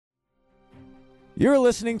You're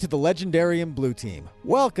listening to the Legendarium Blue Team.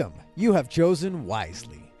 Welcome. You have chosen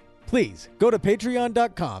wisely. Please go to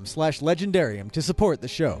patreon.com/legendarium to support the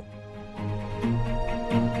show.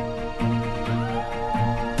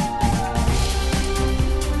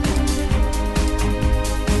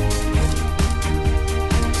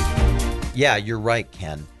 Yeah, you're right,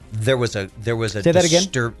 Ken. There was a Say that again?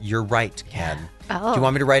 You're right, Ken. Oh. Do you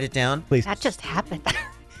want me to write it down? Please. That just happened.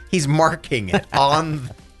 He's marking it on.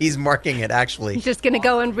 He's marking it actually. He's just going to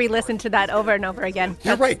go and re-listen to that over and over again.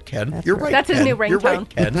 You're right, Ken. You're right. That's his Ken. new You're right,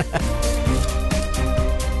 ringtone.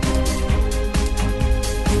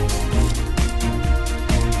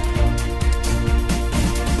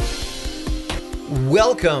 Ken.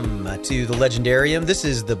 Welcome to the Legendarium. This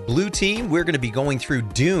is the Blue Team. We're going to be going through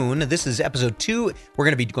Dune. This is episode 2. We're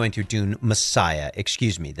going to be going through Dune Messiah.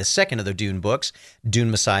 Excuse me, the second of the Dune books, Dune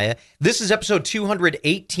Messiah. This is episode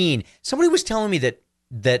 218. Somebody was telling me that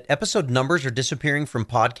episode numbers are disappearing from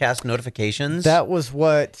podcast notifications. That was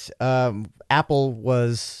what Apple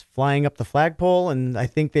was flying up the flagpole, and I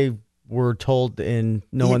think they were told in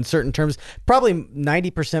no uncertain terms, probably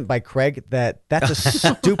 90% by Craig, that's a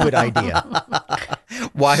stupid idea.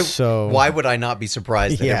 Why would I not be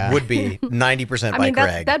surprised that it would be 90% by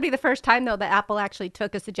Craig? That'd be the first time, though, that Apple actually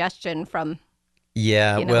took a suggestion from...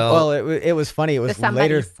 Yeah, well, it was funny. It was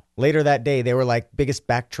later that day. They were like, biggest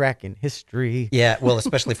backtrack in history. Yeah, well,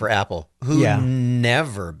 especially for Apple, who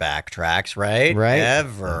never backtracks, right? Right.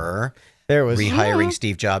 Ever. There was rehiring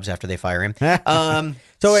Steve Jobs after they fire him.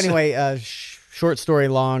 So anyway, short story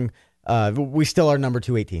long, we still are number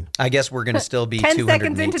 218. I guess we're going to still be 10 218.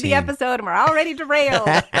 seconds into the episode and we're already derailed.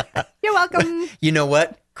 You're welcome. You know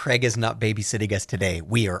what? Craig is not babysitting us today.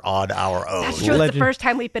 We are on our own. That's true. It's the first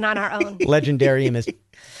time we've been on our own. Legendarium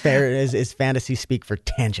is fantasy speak for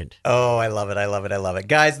tangent. Oh, I love it. I love it. I love it.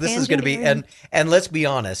 Guys, this is going to be, and let's be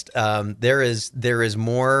honest, there is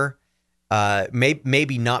more,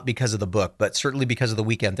 maybe not because of the book, but certainly because of the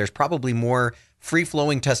weekend. There's probably more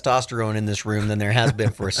free-flowing testosterone in this room than there has been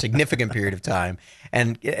for a significant period of time.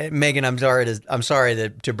 And Megan, I'm sorry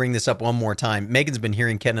to bring this up one more time. Megan's been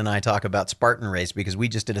hearing Ken and I talk about Spartan race because we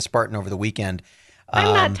just did a Spartan over the weekend.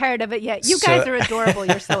 I'm not tired of it yet. You guys are adorable.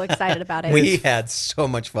 You're so excited about it. We had so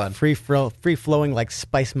much fun. Free flowing like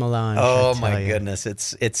spice melange. Oh my goodness.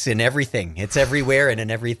 It's in everything. It's everywhere and in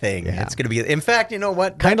everything. Yeah. It's going to be, in fact, you know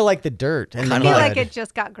what? Kind of like the dirt. I feel like it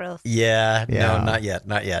just got gross. Yeah. No, not yet.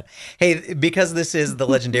 Not yet. Hey, because this is the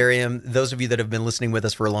Legendarium, those of you that have been listening with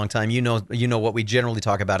us for a long time, you know what we generally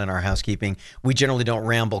talk about in our housekeeping. We generally don't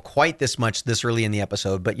ramble quite this much this early in the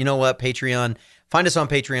episode, but you know what? Patreon. Find us on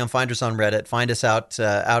Patreon, find us on Reddit, find us out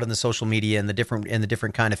in the social media and the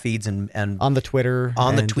different kind of feeds and on the Twitter,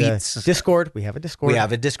 on the tweets, Discord. We have a Discord. We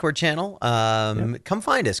have a Discord channel. Come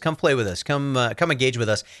find us, come play with us, come engage with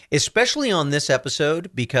us, especially on this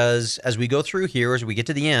episode because as we go through here, as we get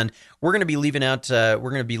to the end, we're going to be leaving out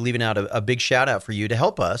a big shout out for you to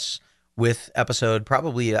help us with episode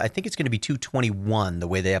probably, I think it's going to be 221, the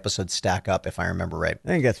way the episodes stack up, if I remember right. I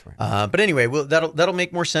think that's right. But anyway, that'll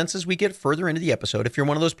make more sense as we get further into the episode. If you're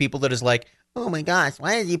one of those people that is like, oh my gosh,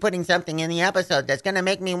 why is he putting something in the episode that's going to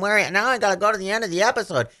make me worry? Now I got to go to the end of the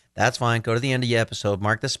episode. That's fine. Go to the end of the episode,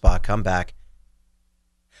 mark the spot, come back.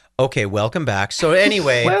 Okay, welcome back. So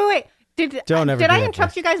anyway. Wait. Did I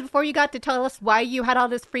interrupt you guys before you got to tell us why you had all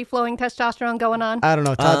this free-flowing testosterone going on? I don't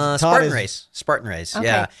know. Spartan race. Okay.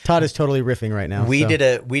 Yeah. Todd is totally riffing right now.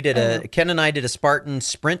 Ken and I did a Spartan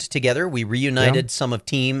sprint together. We reunited some of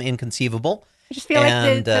Team Inconceivable. I just feel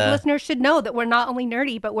like the listeners should know that we're not only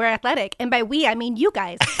nerdy, but we're athletic. And by we, I mean you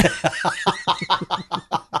guys.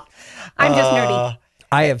 I'm just nerdy.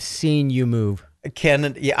 I have seen you move.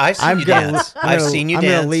 Ken, I've seen you dance. I've seen you dance.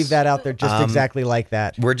 I'm going to leave that out there just exactly like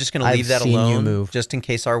that. We're just going to leave that alone, you move. just in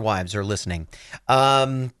case our wives are listening.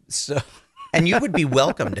 And you would be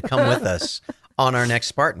welcome to come with us on our next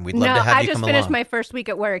Spartan. We'd love to have you come along. I just finished my first week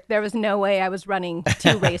at work. There was no way I was running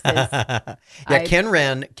 2 races. Ken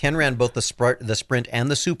ran both the sprint and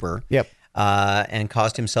the super. Yep. And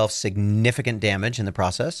caused himself significant damage in the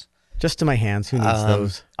process. Just to my hands. Who needs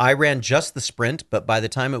those? I ran just the sprint, but by the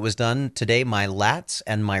time it was done today, my lats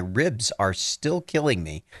and my ribs are still killing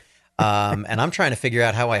me. And I'm trying to figure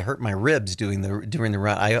out how I hurt my ribs during the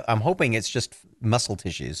run. I'm hoping it's just muscle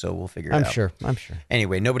tissue, so we'll figure it out. I'm sure.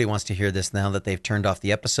 Anyway, nobody wants to hear this now that they've turned off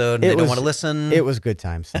the episode and they don't want to listen. It was good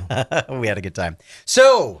times. We had a good time.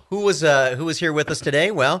 So, who was here with us today?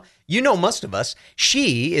 Well, you know most of us.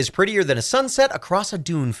 She is prettier than a sunset across a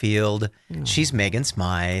dune field. She's Megan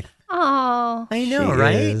Smythe. Oh, I know,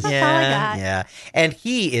 right? That's all I got. Yeah. And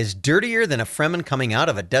he is dirtier than a Fremen coming out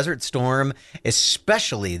of a desert storm,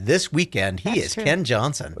 especially this weekend. He is true. Ken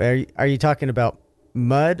Johnson. Are you talking about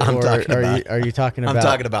mud? I'm or talking about. Are you talking about? I'm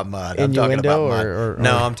talking about mud. I'm Innuendo talking about mud. or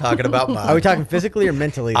No, I'm talking about mud. Are we talking physically or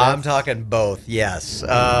mentally? I'm talking both. Yes.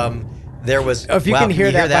 There was. If you wow, can hear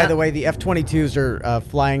you that, by the way, the F-22s are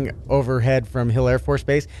flying overhead from Hill Air Force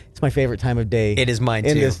Base. It's my favorite time of day. It is mine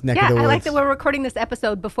in too. this neck of the woods. I like that we're recording this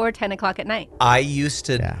episode before 10 o'clock at night. I used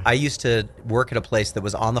to work at a place that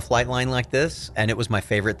was on the flight line like this, and it was my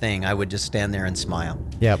favorite thing. I would just stand there and smile.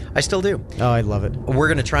 Yep. I still do. Oh, I love it. We're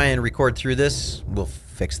going to try and record through this. We'll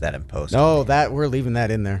fix that in post. Oh, we're leaving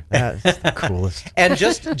that in there. That's the coolest. And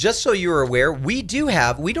just so you're aware, we don't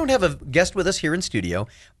have a guest with us here in studio,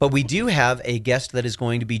 but we do have a guest that is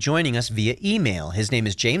going to be joining us via email. His name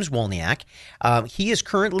is James Wolniak. He is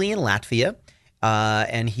currently in Latvia.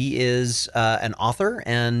 And he is an author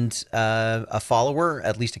and a follower,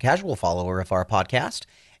 at least a casual follower of our podcast.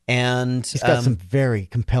 And he's got some very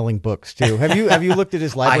compelling books too. Have you looked at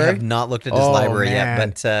his library? I have not looked at his library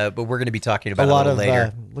yet, but we're going to be talking about it a little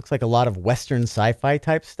later. Looks like a lot of Western sci-fi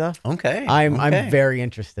type stuff. Okay, I'm very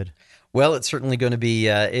interested. Well, it's certainly going to be.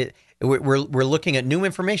 We're looking at new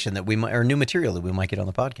information that new material that we might get on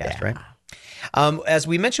the podcast, right? As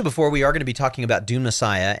we mentioned before, we are going to be talking about Dune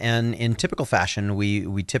Messiah, and in typical fashion,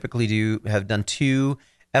 we typically have done 2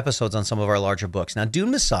 episodes on some of our larger books. Now,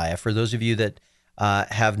 Dune Messiah, for those of you that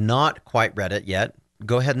have not quite read it yet,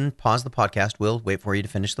 go ahead and pause the podcast. We'll wait for you to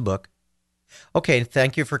finish the book. Okay,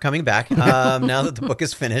 thank you for coming back. Now that the book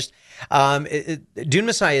is finished, Dune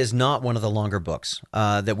Messiah is not one of the longer books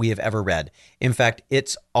that we have ever read. In fact,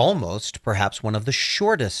 it's almost perhaps one of the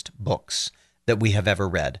shortest books that we have ever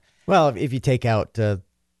read. Well, if you take out if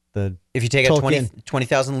you take out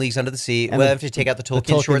 20,000 Leagues Under the Sea, if you take out the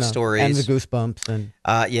Tolkien short stories and the Goosebumps, and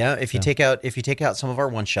if you take out some of our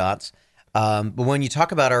one shots, but when you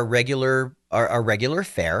talk about our regular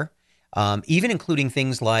fare, even including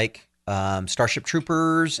things like Starship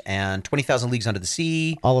Troopers and 20,000 Leagues Under the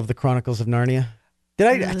Sea, all of the Chronicles of Narnia.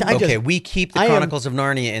 We keep the Chronicles of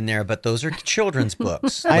Narnia in there, but those are children's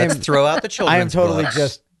books. Let's throw out the children's books. I am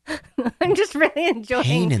totally I'm just really enjoying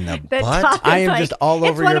pain in the butt. Topic. I am just all over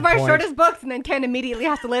your point. It's one of our shortest books, and then Ken immediately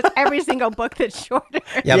has to list every single book that's shorter.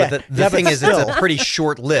 Yeah, but the thing is, it's a pretty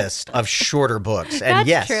short list of shorter books. And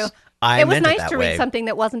that's true. It was nice to read something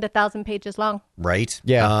that wasn't 1,000 pages long. Right.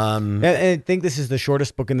 Yeah. And I think this is the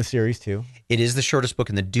shortest book in the series too. It is the shortest book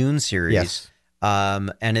in the Dune series. Yes.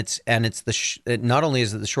 And it's not only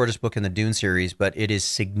is it the shortest book in the Dune series, but it is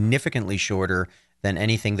significantly shorter than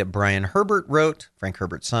anything that Brian Herbert wrote, Frank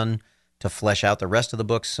Herbert's son, to flesh out the rest of the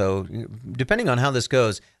books. So depending on how this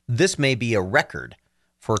goes, this may be a record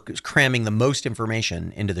for cramming the most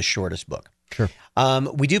information into the shortest book. Sure.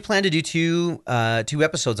 We do plan to do two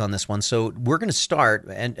episodes on this one. So we're going to start,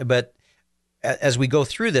 but as we go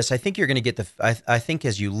through this, I think you're going to get I think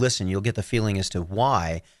as you listen, you'll get the feeling as to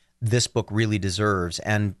why this book really deserves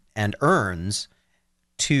and earns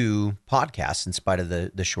 2 podcasts in spite of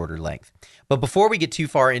the shorter length. But before we get too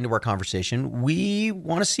far into our conversation, we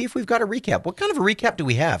want to see if we've got a recap. What kind of a recap do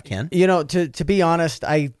we have, Ken? To be honest,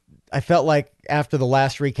 I felt like after the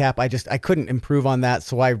last recap, I couldn't improve on that,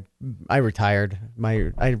 so I retired.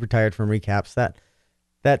 I retired from recaps.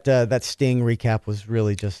 That Sting recap was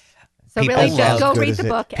really just. So really, just go read the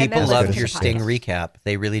book. People loved your Sting recap.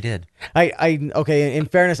 They really did. Okay. In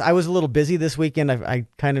fairness, I was a little busy this weekend. I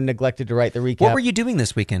kind of neglected to write the recap. What were you doing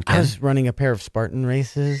this weekend, Ken? I was running a pair of Spartan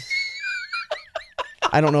races.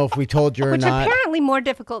 I don't know if we told you or not. not. Which apparently more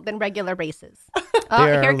difficult than regular races. Oh,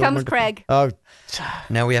 here comes Craig. Oh,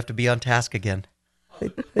 now we have to be on task again. They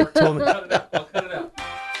told me. I'll cut it out.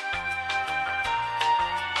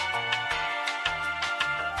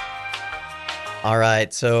 All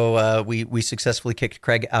right, so we successfully kicked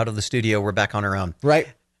Craig out of the studio. We're back on our own. Right.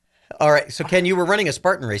 All right, so Ken, you were running a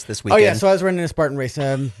Spartan race this weekend. Oh yeah, so I was running a Spartan race.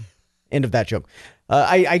 End of that joke.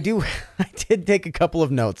 I did take a couple of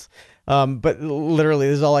notes, but literally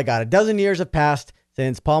this is all I got. 12 years have passed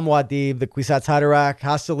since Paul Muad'Dib, the Kwisatz Haderach,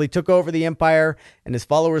 hostilely took over the empire, and his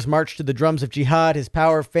followers marched to the drums of jihad. His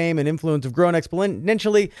power, fame, and influence have grown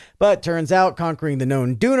exponentially, but turns out conquering the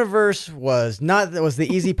known Duneverse was the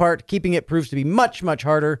easy part. Keeping it proves to be much, much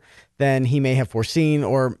harder than he may have foreseen,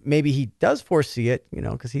 or maybe he does foresee it,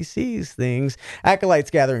 because he sees things. Acolytes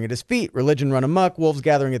gathering at his feet, religion run amok, wolves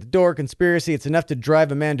gathering at the door, conspiracy. It's enough to drive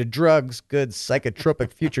a man to drugs, good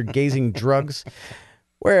psychotropic future-gazing drugs.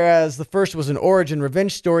 Whereas the first was an origin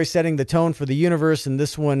revenge story setting the tone for the universe, and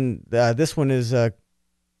this one is a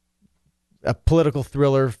political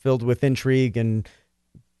thriller filled with intrigue and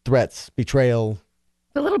threats, betrayal.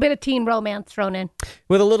 A little bit of teen romance thrown in.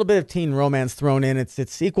 With a little bit of teen romance thrown in.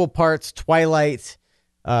 It's equal parts Twilight,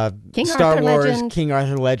 King Star Arthur Wars, Legend. King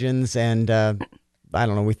Arthur Legends, and I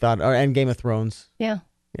don't know. We thought, and Game of Thrones. Yeah.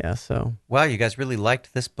 Yeah. So. Wow, you guys really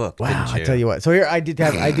liked this book, didn't you? I tell you what. So here I do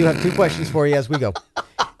have 2 questions for you as we go.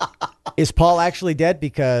 Is Paul actually dead?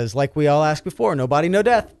 Because like we all asked before, no body, no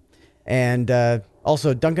death. And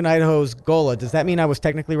also, Duncan Idaho's Gola. Does that mean I was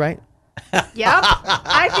technically right? Yep,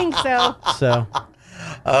 I think so. So.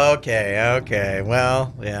 Okay.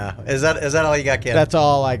 Well, yeah. Is that all you got, Ken? That's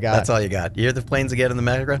all I got. That's all you got. You hear the planes again in the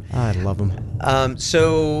background? I love them.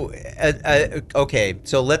 Okay.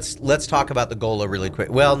 So let's talk about the Gola really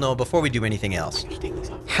quick. Well, no, before we do anything else,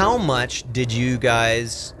 how much did you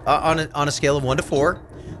guys on a scale of 1 to 4,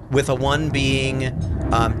 with a 1 being,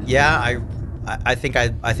 I think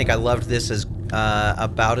I loved this as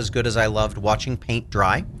about as good as I loved watching paint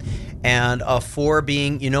dry. And a 4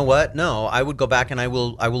 being, you know what? No, I would go back and I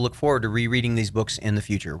will look forward to rereading these books in the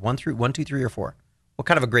future. 1, 2, 3, or 4. What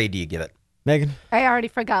kind of a grade do you give it, Megan? I already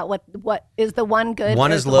forgot what is the 1 good.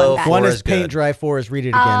 1 is low, 1 is is paint good. dry, 4 is read it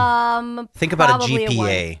again. Think about a probably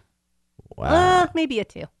GPA. Wow. Maybe a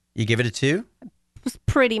 2. You give it a 2? I was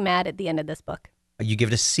pretty mad at the end of this book. You give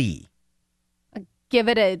it a C. Give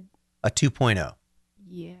it a 2.0.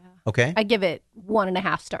 Yeah. Okay. I give it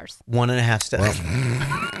 1.5 stars. 1.5 stars.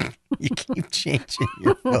 You keep changing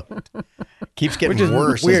your vote. Keeps getting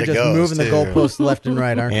worse. We're as it just goes, moving too. the goalposts left and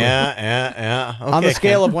right, aren't we? Yeah. Okay, On the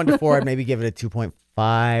scale of 1 to 4, I'd maybe give it a 2.5.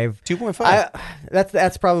 2.5.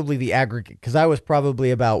 That's probably the aggregate, because I was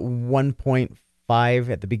probably about 1.5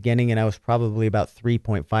 at the beginning, and I was probably about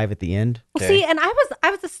 3.5 at the end. Okay. See, and I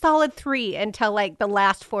was a solid 3 until like the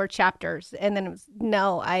last 4 chapters, and then it was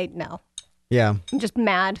no. Yeah, I'm just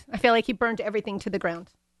mad. I feel like he burned everything to the ground.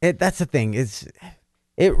 That's the thing.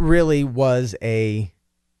 It really was a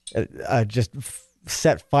just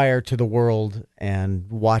set fire to the world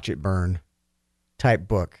and watch it burn type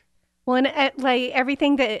book. Well, and like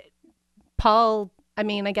everything that Paul, I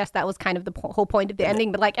mean, I guess that was kind of the whole point of the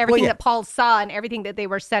ending, but like everything that Paul saw and everything that they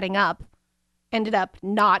were setting up ended up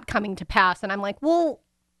not coming to pass. And I'm like, well,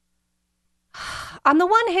 on the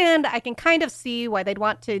one hand, I can kind of see why they'd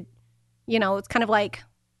want to, it's kind of like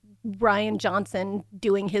Rian Johnson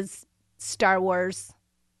doing his Star Wars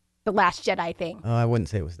The Last Jedi thing. Oh, I wouldn't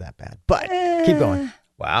say it was that bad, but keep going.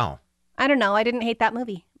 Wow. I don't know. I didn't hate that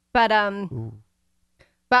movie, but on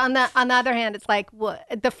the other hand, it's like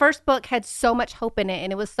the first book had so much hope in it,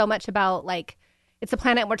 and it was so much about like it's a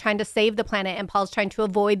planet and we're trying to save the planet, and Paul's trying to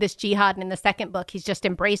avoid this jihad. And in the second book, he's just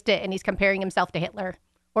embraced it, and he's comparing himself to Hitler,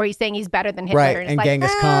 or he's saying he's better than Hitler, right? And like,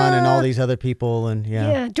 Genghis Khan and all these other people, and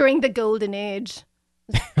yeah, during the Golden Age.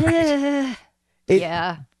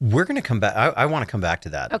 Yeah. We're going to come back. I want to come back to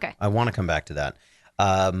that. Okay. I want to come back to that.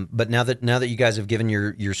 But now that you guys have given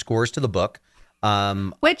your scores to the book,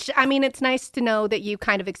 which, I mean, it's nice to know that you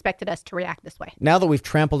kind of expected us to react this way. Now that we've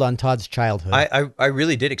trampled on Todd's childhood. I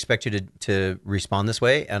really did expect you to respond this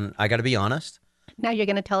way, and I got to be honest. Now you're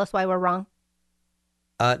going to tell us why we're wrong?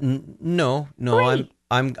 No. Great.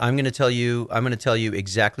 I'm going to tell you. I'm going to tell you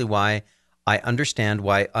exactly why. I understand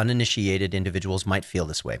why uninitiated individuals might feel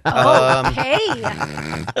this way. Okay.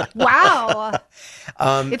 Wow.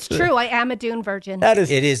 It's true. I am a Dune virgin. That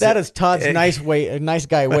is Todd's nice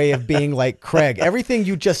guy way of being like Craig. Everything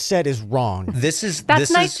you just said is wrong. That's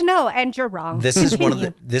nice to know, and you're wrong. This is one of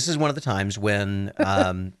the times when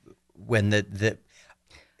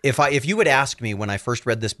if you would ask me when I first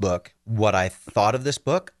read this book what I thought of this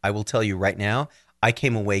book, I will tell you right now, I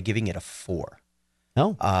came away giving it a 4.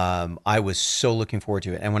 No. I was so looking forward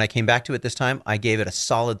to it. And when I came back to it this time, I gave it a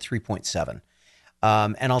solid 3.7.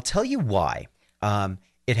 And I'll tell you why.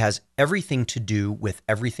 It has everything to do with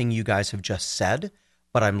everything you guys have just said,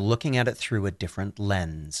 but I'm looking at it through a different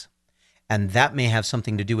lens. And that may have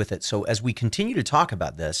something to do with it. So as we continue to talk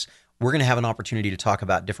about this, we're going to have an opportunity to talk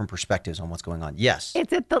about different perspectives on what's going on. Yes. Is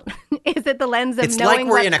it the lens of it's knowing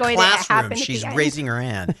like we're what's in a going to happen classroom. at the She's end? raising her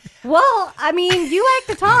hand. Well, I mean, you like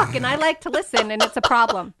to talk and I like to listen, and it's a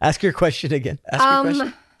problem. Ask your question again. Ask your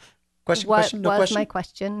question. What question? No was question? my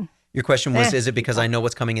question? Your question was, is it because I know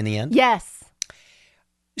what's coming in the end? Yes.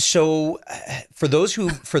 So for those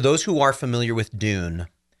who are familiar with Dune,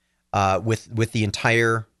 with the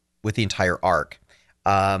entire arc,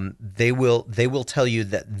 they will tell you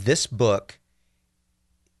that this book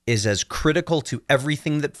is as critical to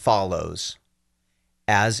everything that follows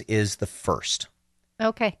as is the first.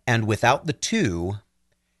 Okay. And without the two,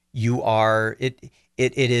 you are it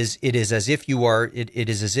is as if you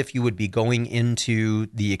would be going into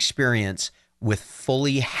the experience with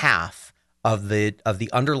fully half of the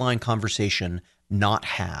underlying conversation not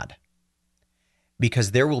had.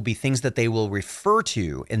 Because there will be things that they will refer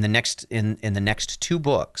to in the next 2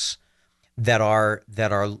 books that are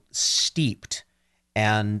steeped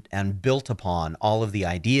and built upon all of the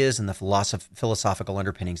ideas and the philosophical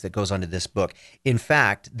underpinnings that goes onto this book. In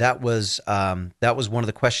fact, that was one of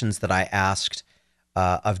the questions that I asked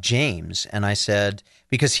of James, and I said,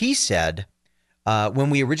 because he said when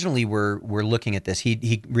we originally were looking at this,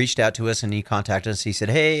 he reached out to us and he contacted us. He said,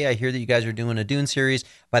 "Hey, I hear that you guys are doing a Dune series."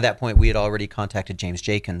 By that point, we had already contacted James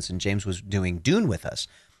Jenkins, and James was doing Dune with us.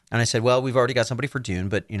 And I said, "Well, we've already got somebody for Dune,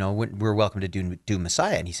 but we're welcome to Dune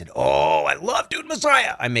Messiah." And he said, "Oh, I love Dune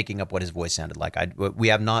Messiah." I'm making up what his voice sounded like. We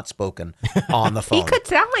have not spoken on the phone. He could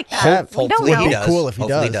sound like that. Hopefully he does. Cool if he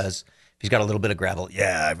Hopefully does. If he's got a little bit of gravel.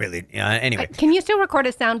 Yeah, I really. Anyway, can you still record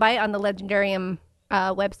a soundbite on the Legendarium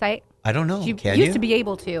website? I don't know. You Can used you? to be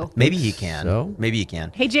able to. Maybe he can. So? Maybe he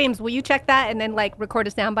can. Hey James, will you check that and then record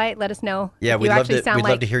a soundbite? Let us know. Yeah, if we'd you love actually to. sound We'd like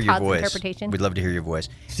love to hear your Todd's voice. interpretation. We'd love to hear your voice,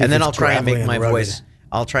 See and if then it's I'll try and make gravelly my and rugged. voice.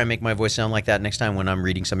 I'll try and make my voice sound like that next time when I'm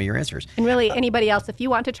reading some of your answers. And really, anybody else, if you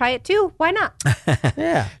want to try it too, why not?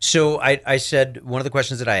 Yeah. So I said one of the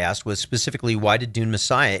questions that I asked was specifically, why did Dune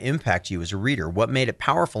Messiah impact you as a reader? What made it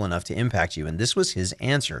powerful enough to impact you? And this was his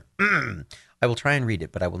answer. I will try and read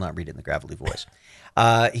it, but I will not read it in the gravelly voice.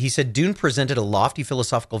 He said, Dune presented a lofty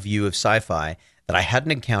philosophical view of sci-fi that I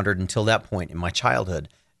hadn't encountered until that point in my childhood.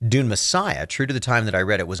 Dune Messiah, true to the time that I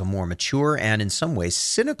read it, was a more mature and in some ways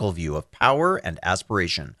cynical view of power and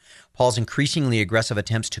aspiration. Paul's increasingly aggressive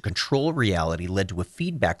attempts to control reality led to a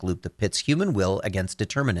feedback loop that pits human will against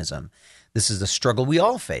determinism. This is the struggle we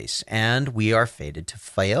all face, and we are fated to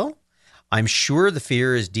fail. I'm sure the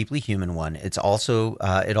fear is a deeply human one. It also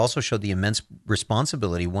showed the immense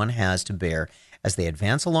responsibility one has to bear as they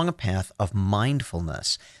advance along a path of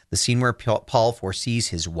mindfulness. The scene where Paul foresees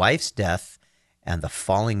his wife's death and the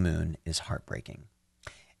falling moon is heartbreaking.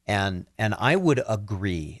 And I would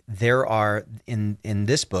agree. There are in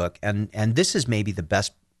this book, and this is maybe the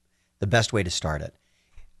best way to start it.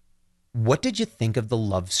 What did you think of the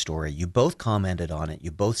love story? You both commented on it.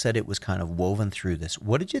 You both said it was kind of woven through this.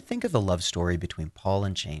 What did you think of the love story between Paul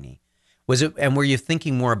and Chani? Were you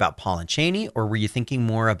thinking more about Paul and Chani, or were you thinking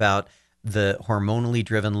more about the hormonally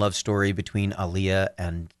driven love story between Aaliyah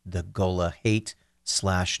and the Gola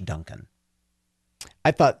Hate/Duncan?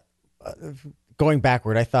 I thought, going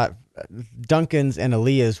backward, I thought Duncan's and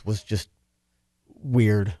Aaliyah's was just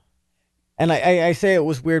weird. And I say it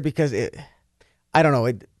was weird because I don't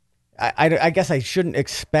know. I guess I shouldn't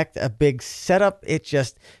expect a big setup. It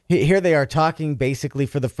just, here they are talking basically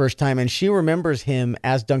for the first time, and she remembers him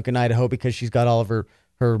as Duncan Idaho because she's got all of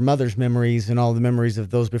her mother's memories and all the memories of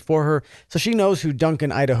those before her. So she knows who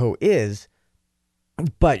Duncan Idaho is,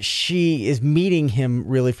 but she is meeting him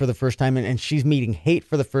really for the first time, and she's meeting Hate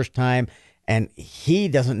for the first time, and he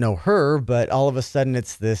doesn't know her, but all of a sudden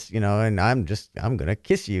it's this, and I'm going to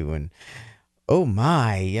kiss you, and oh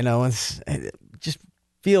my, it just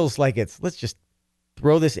feels like let's just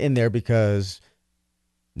throw this in there because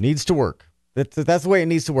it needs to work. That's the way it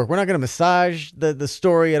needs to work. We're not going to massage the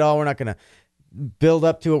story at all. We're not going to build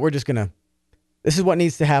up to it. We're just going to, this is what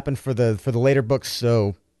needs to happen for the later books.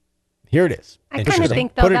 So here it is. I kind of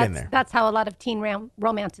think though in there. that's how a lot of teen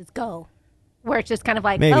romances go, where it's just kind of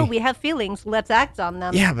like, Maybe. oh, we have feelings, let's act on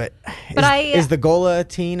them. Yeah, but But is the Gola a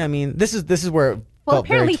teen? I mean, this is where it felt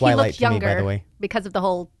apparently very Twilight he looks to me, younger by the way. because of the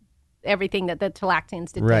whole everything that the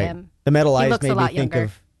Talactans did Right. to him. The metal He eyes looks a made me lot think younger.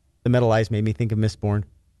 of Mistborn.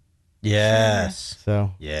 Yes.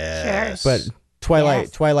 So Yes. but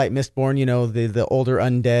Twilight Yes. Mistborn, the older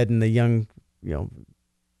undead and the young,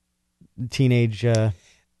 teenage,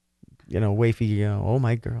 wafy, oh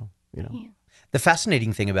my girl, Yeah. The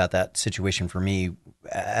fascinating thing about that situation for me,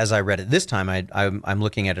 as I read it this time, I'm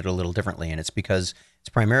looking at it a little differently, and it's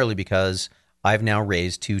primarily because I've now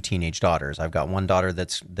raised two teenage daughters. I've got one daughter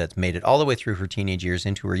that's made it all the way through her teenage years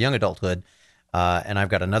into her young adulthood, and I've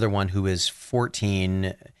got another one who is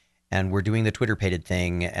 14, and we're doing the Twitter-pated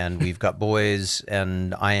thing, and we've got boys,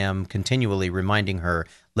 and I am continually reminding her,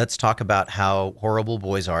 let's talk about how horrible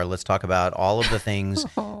boys are. Let's talk about all of the things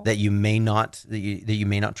that you may not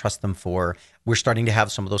trust them for. We're starting to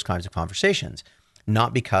have some of those kinds of conversations,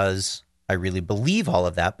 not because I really believe all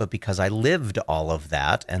of that, but because I lived all of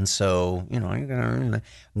that. And so,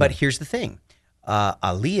 but here's the thing.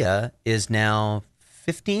 Aaliyah is now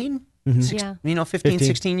 15, Yeah. 15,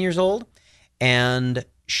 16 years old. And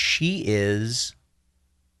she is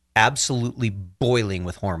absolutely boiling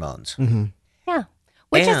with hormones. Mm-hmm. Yeah.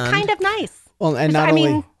 Which is And- kind of nice. Well, and not I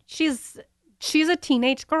only mean, she's a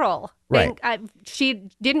teenage girl. Right. She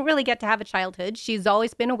didn't really get to have a childhood. She's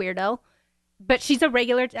always been a weirdo, but she's a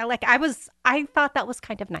regular. I thought that was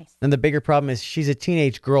kind of nice. and the bigger problem is she's a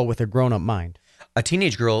teenage girl with a grown-up mind. A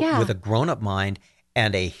teenage girl Yeah. with a grown-up mind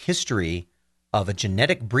and a history of a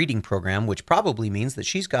genetic breeding program, which probably means that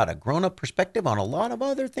she's got a grown-up perspective on a lot of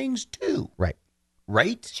other things too. Right.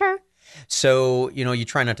 Right? Sure. So, you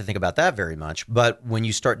try not to think about that very much, but when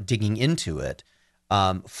you start digging into it,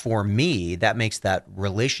 for me, that makes that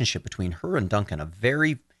relationship between her and Duncan a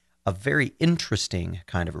very interesting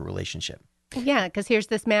kind of a relationship. Yeah, because here's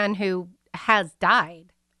this man who has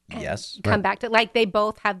died. And Yes. come back to, like, they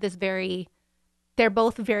both have this they're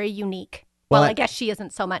both very unique. Well, I guess she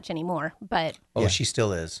isn't so much anymore, but Oh, she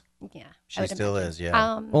still is. yeah. She still is, yeah.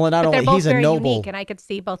 Well, and not but only they're both he's a very noble, unique, and I could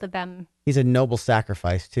see both of them. he's a noble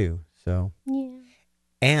sacrifice too. So Yeah,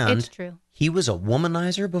 And it's true. he was a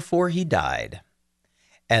womanizer before he died.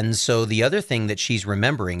 And so the other thing that she's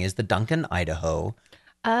remembering is the Duncan, Idaho,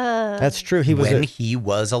 that's true. He was when he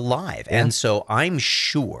was alive. Yeah. And so I'm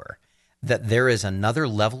sure that there is another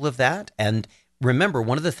level of that. And remember,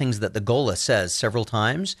 one of the things that the Gola says several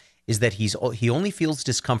times is that he only feels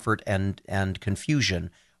discomfort and confusion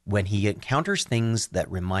when he encounters things that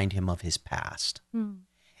remind him of his past.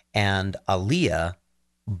 And Aaliyah,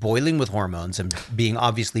 boiling with hormones and being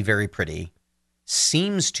obviously very pretty,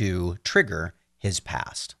 seems to trigger his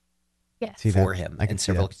past Yes. for him I can in see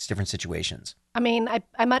several that. different situations. I mean,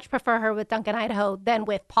 I much prefer her with Duncan, Idaho than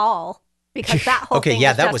with Paul, because that whole Okay, thing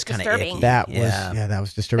yeah, was that just was kinda disturbing. icky. that Yeah.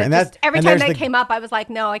 was disturbing. But And just every and time there's that came up, I was like,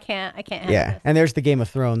 no, I can't handle yeah, this. and there's the Game of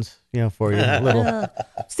Thrones, for you, a little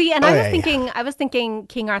See, and Oh, I was thinking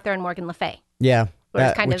King Arthur and Morgan Le Fay. yeah, Where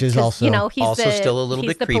it's that, kind which of, is 'cause, also he's Also still a little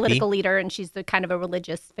he's bit the creepy. political leader, and she's the kind of a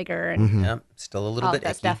religious figure, and Mhm. Still a little all bit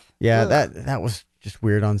that icky. stuff. yeah, Ugh. that was just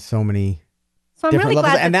weird on so many So I'm different really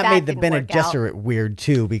levels, glad and that made the didn't Bene work out. Gesserit weird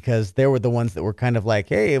too, because they were the ones that were kind of like,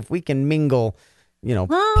 hey, if we can mingle, Well,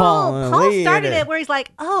 Paul and Paul Lee started and- it where he's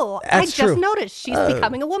like, "Oh, I That's just true. noticed she's Oh,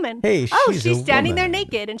 becoming a woman. hey, oh, she's she's a standing there woman."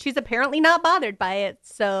 naked, and she's apparently not bothered by it."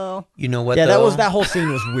 So You know what? Yeah, though? that whole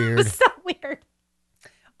scene was weird. it's so weird.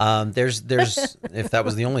 There's if that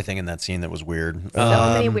was the only thing in that scene that was weird. So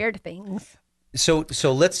many weird things. So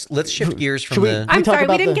let's shift gears from Should we- the. I'm talk sorry, we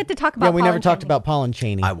about didn't the- get to talk Yeah, about. we Paul never and talked Cheney. about Paul and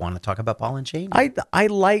Cheney. I want to talk about Paul and Cheney. I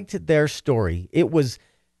liked their story. It was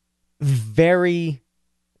very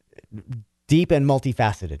deep and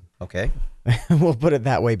multifaceted. Okay, We'll put it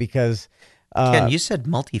that way, because Ken, you said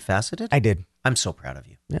multifaceted. I did. I'm so proud of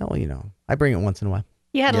you. Yeah, well, I bring it once in a while.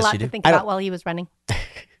 He had Yes, a lot you to do. think I about don't- while he was running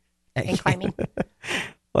and climbing.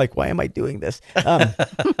 Like, why am I doing this?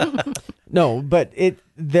 No, but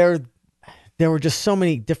there were just so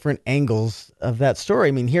many different angles of that story.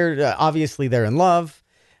 I mean, here obviously they're in love,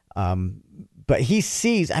 but he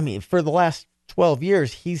sees. I mean, for the last 12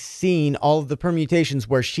 years, he's seen all of the permutations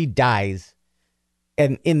where she dies,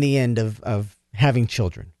 and in the end of having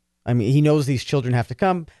children. I mean, he knows these children have to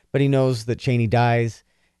come, but he knows that Cheney dies.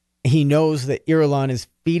 He knows that Irulan is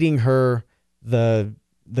feeding her the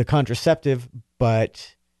contraceptive,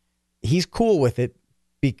 but he's cool with it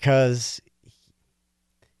because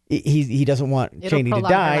he doesn't want It'll Cheney to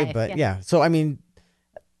prolong her die. life, But yeah. so I mean,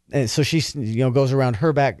 and so she's goes around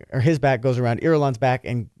her back, or his back goes around Irulan's back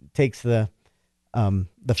and takes the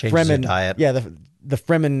Changes her Fremen diet. Yeah, the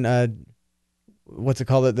Fremen. What's it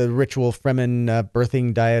called? The ritual Fremen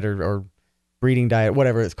birthing diet or breeding diet,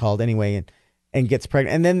 whatever it's called anyway, and gets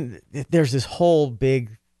pregnant. And then there's this whole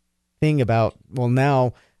big thing about, well,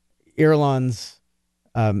 now Irulan's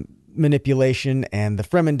manipulation and the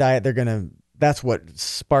Fremen diet, that's what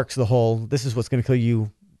sparks the whole, this is what's going to kill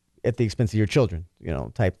you at the expense of your children,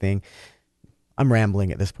 type thing. I'm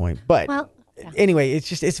rambling at this point, but Well, yeah. anyway,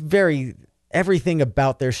 it's very, everything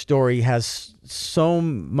about their story has so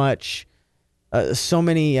much, so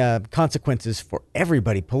many consequences for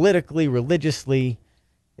everybody, politically, religiously.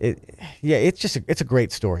 It's a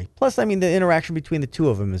great story. Plus, I mean, the interaction between the two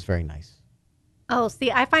of them is very nice. Oh,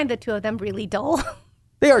 see, I find the two of them really dull.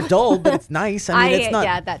 They are dull, but it's nice. I mean, it's not.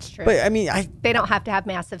 Yeah, that's true. But I mean, They don't have to have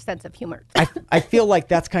massive sense of humor. I feel like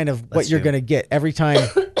that's kind of what That's you're true. going to get every time.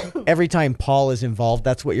 Every time Paul is involved,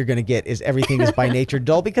 that's what you're going to get. Is everything is by nature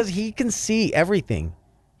dull, because he can see everything,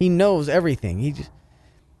 he knows everything. He just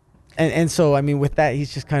and so I mean, with that,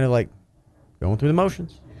 he's just kind of like going through the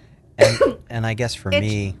motions. And I guess for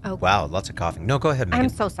me, oh. wow, lots of coughing. No, go ahead, Megan. I'm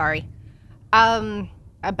so sorry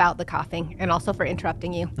about the coughing, and also for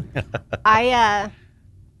interrupting you.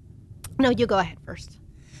 No, you go ahead first.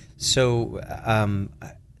 So,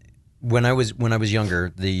 when I was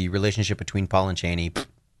younger, the relationship between Paul and Cheney,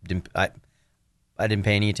 I didn't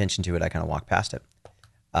pay any attention to it. I kind of walked past it.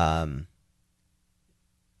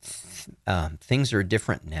 Things are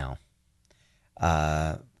different now.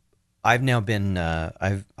 I've now been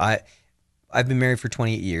I've been married for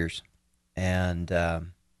 28 years, and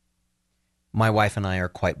my wife and I are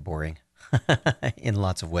quite boring in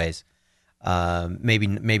lots of ways.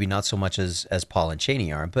 Maybe not so much as Paul and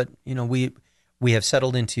Cheney are, but we have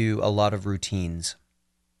settled into a lot of routines,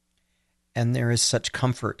 and there is such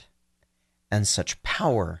comfort and such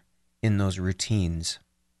power in those routines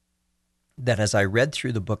that as I read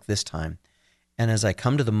through the book this time, and as I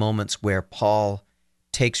come to the moments where Paul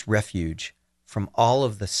takes refuge from all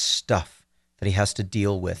of the stuff that he has to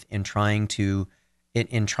deal with in trying to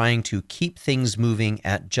keep things moving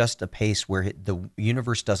at just a pace where the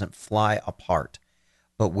universe doesn't fly apart,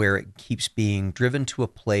 but where it keeps being driven to a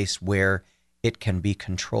place where it can be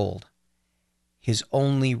controlled. His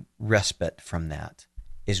only respite from that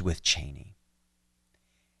is with Cheney.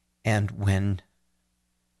 And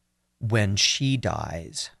when she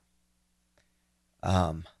dies,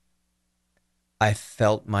 I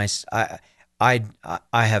felt I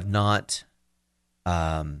have not.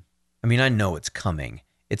 I know it's coming.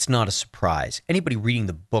 It's not a surprise. Anybody reading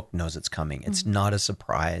the book knows it's coming. It's not a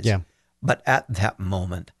surprise. Yeah. But at that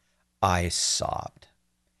moment, I sobbed,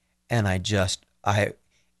 and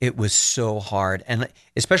it was so hard, and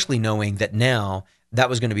especially knowing that now that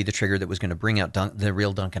was going to be the trigger that was going to bring out the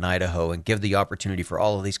real Duncan Idaho and give the opportunity for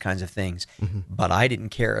all of these kinds of things. Mm-hmm. But I didn't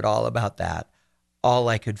care at all about that. All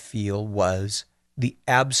I could feel was the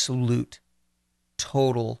absolute,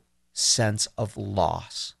 total sense of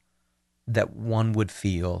loss that one would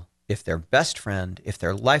feel if their best friend, if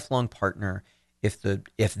their lifelong partner, if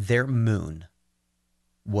their moon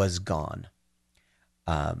was gone.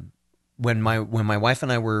 When my wife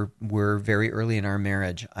and I were very early in our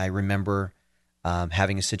marriage, I remember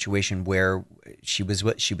having a situation where she was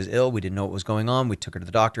ill. We didn't know what was going on. We took her to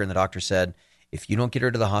the doctor, and the doctor said, if you don't get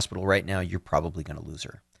her to the hospital right now, you're probably going to lose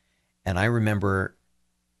her. And I remember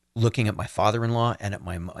looking at my father-in-law and at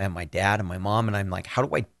my dad and my mom, and I'm like, how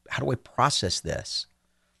do I process this?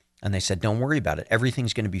 And they said, don't worry about it.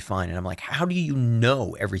 Everything's going to be fine. And I'm like, how do you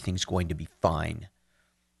know everything's going to be fine?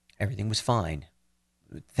 Everything was fine.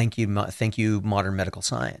 Thank you, modern medical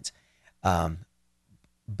science.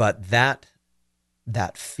 But that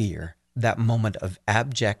fear, that moment of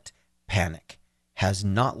abject panic, has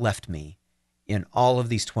not left me in all of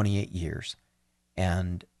these 28 years.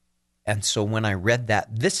 And so when I read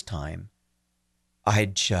that this time, I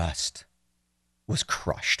just was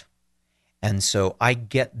crushed. And so I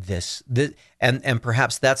get this and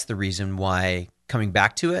perhaps that's the reason why, coming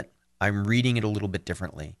back to it, I'm reading it a little bit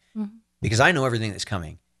differently. Mm-hmm. Because I know everything that's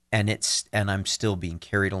coming, and I'm still being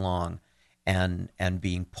carried along and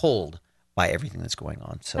being pulled by everything that's going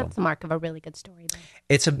on. So that's the mark of a really good story, though.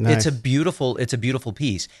 It's a beautiful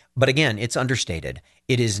piece. But again, it's understated.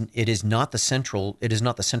 It is not the central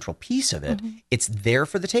piece of it. Mm-hmm. It's there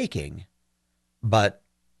for the taking, but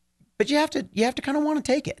you have to kind of want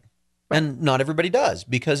to take it. Right. And not everybody does,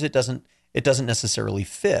 because it doesn't necessarily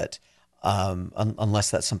fit.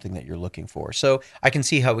 Unless that's something that you're looking for. So I can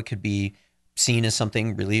see how it could be seen as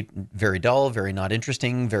something really very dull, very not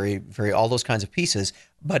interesting, very, very all those kinds of pieces.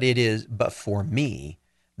 But for me,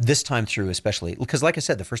 this time through, especially because, like I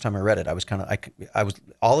said, the first time I read it, I was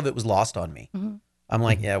all of it was lost on me. Mm-hmm. I'm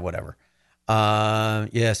like, yeah, whatever.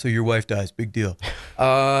 So your wife dies, big deal.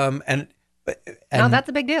 No, that's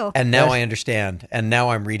a big deal. And now I understand. And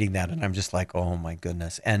now I'm reading that, and I'm just like, oh my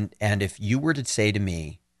goodness. And if you were to say to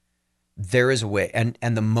me, there is a way, and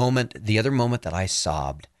the other moment that I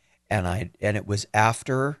sobbed, and it was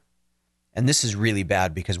after, and this is really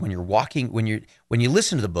bad because when you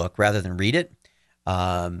listen to the book rather than read it,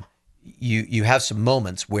 you have some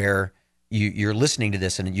moments where you're listening to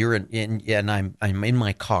this, and and I'm in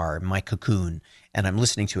my car, in my cocoon, and I'm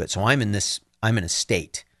listening to it, so I'm in a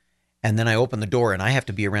state, and then I open the door and I have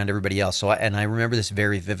to be around everybody else. So I remember this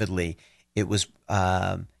very vividly.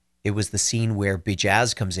 It was the scene where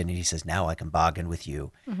Bijaz comes in and he says, "Now I can bargain with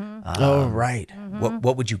you." Mm-hmm. Right. Mm-hmm.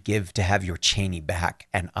 What would you give to have your Cheney back?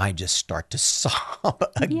 And I just start to sob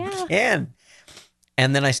again.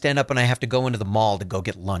 And then I stand up and I have to go into the mall to go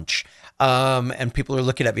get lunch. And people are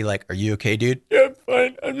looking at me like, "Are you okay, dude?" "Yeah, I'm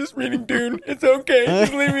fine. I'm just reading Dune. It's okay.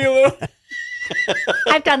 Just leave me alone."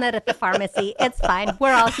 I've done that at the pharmacy. It's fine.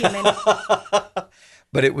 We're all human.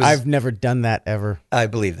 But I've never done that ever. I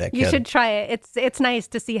believe that, Ken. You should try it. It's nice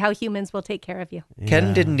to see how humans will take care of you. Yeah.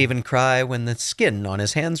 Ken didn't even cry when the skin on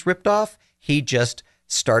his hands ripped off. He just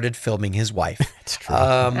started filming his wife. That's true.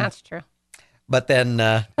 That's true. But then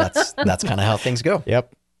that's kind of how things go.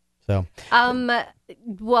 Yep. So.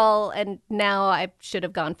 Well, and now I should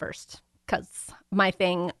have gone first because my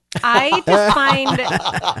thing. I just find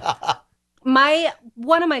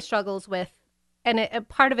one of my struggles with. And a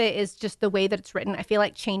part of it is just the way that it's written. I feel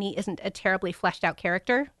like Cheney isn't a terribly fleshed out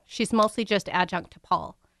character. She's mostly just adjunct to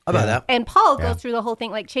Paul. How about that? And Paul goes through the whole thing.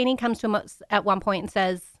 Like Cheney comes to him at one point and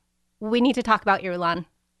says, we need to talk about Irulan.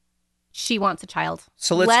 She wants a child.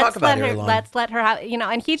 So let's talk about Irulan. Let's let her have,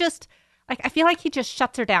 and he just, like, I feel like he just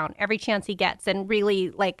shuts her down every chance he gets. And really,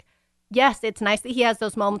 like, yes, it's nice that he has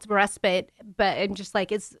those moments of respite, but I'm just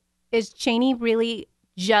like, is Chani really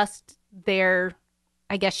just there?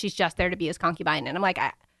 I guess she's just there to be his concubine. And I'm like,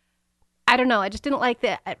 I don't know. I just didn't like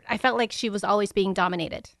that. I felt like she was always being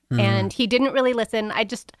dominated, and he didn't really listen.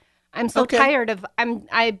 I'm so tired of,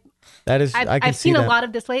 I've seen a lot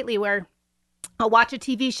of this lately where I'll watch a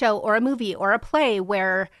TV show or a movie or a play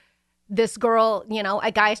where this girl,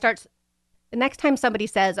 a guy starts, the next time somebody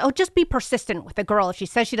says, oh, just be persistent with a girl. If she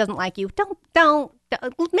says she doesn't like you, don't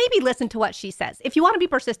maybe listen to what she says. If you want to be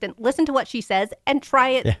persistent, listen to what she says and try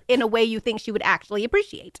it in a way you think she would actually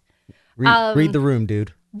appreciate. Read the room,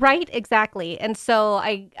 dude. Right, exactly. And so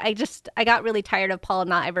I got really tired of Paul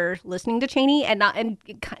not ever listening to Chani and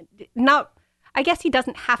not, I guess he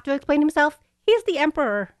doesn't have to explain himself. He's the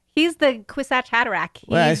emperor. He's the Kwisatz Haderach.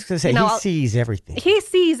 Well, I was going to say, he sees everything. He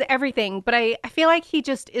sees everything, but I feel like he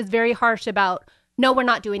just is very harsh about, no, we're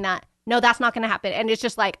not doing that. No, that's not going to happen. And it's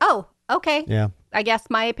just like, oh, okay. Yeah. I guess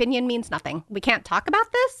my opinion means nothing. We can't talk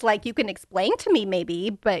about this? Like, you can explain to me maybe,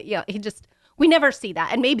 but we never see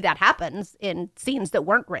that. And maybe that happens in scenes that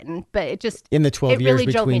weren't written, but it just... In the 12 years really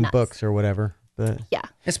between books or whatever. But yeah.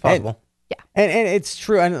 It's possible. And it's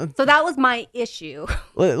true. So that was my issue,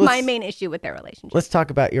 my main issue with their relationship. Let's talk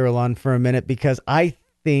about Irulan for a minute, because I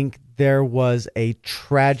think there was a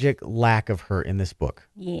tragic lack of her in this book.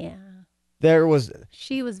 Yeah.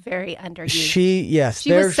 She was very underused. She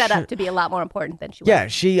was set up to be a lot more important than she was. Yeah,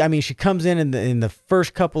 she comes in the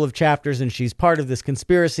first couple of chapters, and she's part of this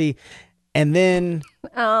conspiracy, and then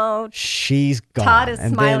she's gone. Todd is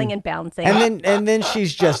smiling and bouncing. And then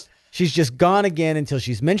she's just gone again until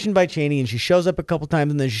she's mentioned by Chani, and she shows up a couple times,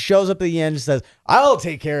 and then she shows up at the end and says, "I'll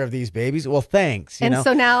take care of these babies." Well, thanks.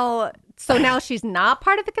 So now she's not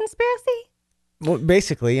part of the conspiracy? Well,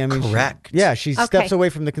 basically, I mean, correct. She steps away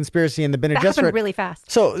from the conspiracy and the Bene Gesserit. That happened really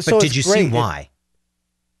fast. But did you see why?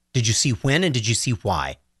 Did you see when, and did you see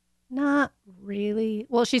why? Not really.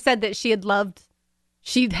 Well, she said that she had loved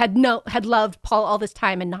Paul all this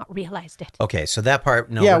time and not realized it. Okay, so that part,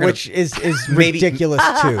 which is ridiculous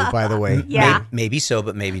too, by the way. Yeah, maybe so,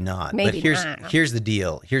 but maybe not. Maybe but here's the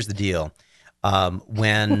deal. Here's the deal.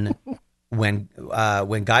 When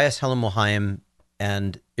Gaius Helen Mohiam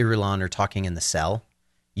and Irulan are talking in the cell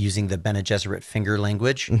using the Bene Gesserit finger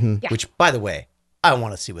language, which, by the way, I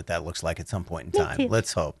want to see what that looks like at some point in time.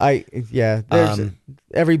 Let's hope. There's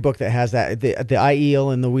every book that has that. The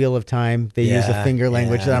Aiel and the Wheel of Time, they use a finger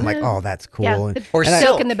language that I'm like, oh, that's cool. Yeah. Or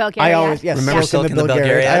Silk in the Belgariad. I always remember Silk in the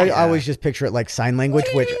Belgariad. I always just picture it like sign language,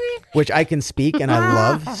 which I can speak and I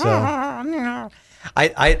love. So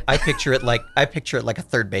I picture it like a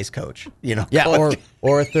third base coach, Yeah,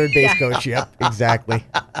 or a third base coach. Yep, exactly.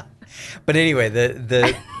 But anyway,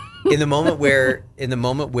 in the moment where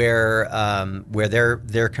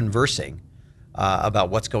they're conversing about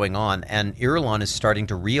what's going on, and Irulan is starting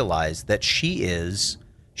to realize that she has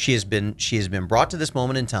been brought to this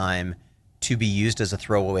moment in time to be used as a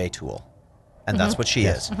throwaway tool, and that's what she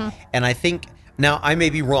is. And I think now I may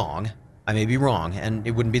be wrong, and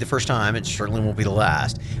it wouldn't be the first time. It certainly won't be the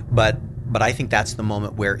last. But I think that's the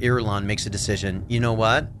moment where Irulan makes a decision. You know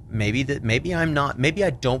what? Maybe I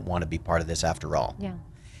don't want to be part of this after all. Yeah.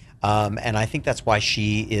 And I think that's why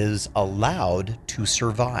she is allowed to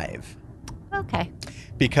survive. Okay.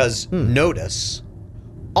 Because notice,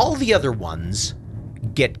 all the other ones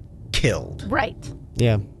get killed. Right.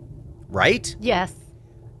 Yeah. Right? Yes.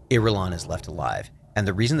 Irulan is left alive. And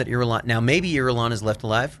the reason that maybe Irulan is left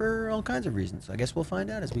alive for all kinds of reasons. I guess we'll find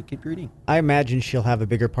out as we keep reading. I imagine she'll have a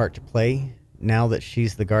bigger part to play now that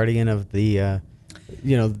she's the guardian of the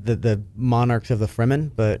the monarchs of the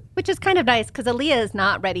Fremen, but which is kind of nice because Aaliyah is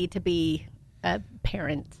not ready to be a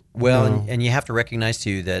parent. Well, and you have to recognize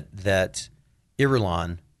too that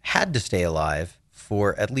Irulan had to stay alive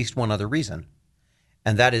for at least one other reason,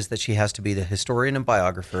 and that is that she has to be the historian and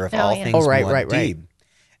biographer of all things Muad'Dib.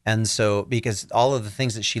 And so, because all of the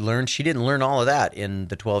things that she learned, she didn't learn all of that in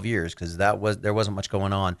the 12 years because there wasn't much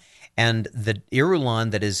going on. And the Irulan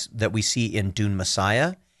that we see in Dune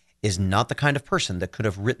Messiah is not the kind of person that could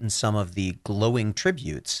have written some of the glowing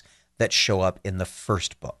tributes that show up in the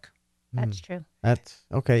first book. That's true. That's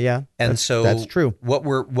okay. Yeah. And that's true. What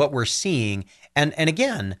we're seeing, and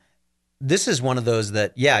again, this is one of those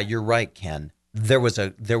that, yeah, you're right, Ken. There was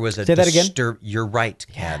a Say that again? You're right,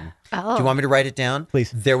 Ken. Oh. Do you want me to write it down? Please.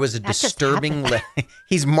 There was a disturbing.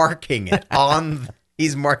 He's marking it on.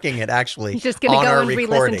 He's marking it actually. He's just going to go and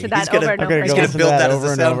re-listen to that over and over. He's going to build that as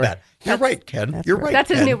a sound bed. You're right, Ken. You're right. That's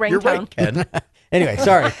his new ringtone. You're right, Ken. Anyway,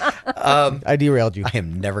 sorry. I derailed you. I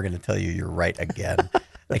am never going to tell you you're right again,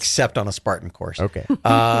 except on a Spartan course. Okay.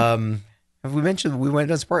 Have we mentioned we went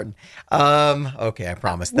on Spartan? Okay, I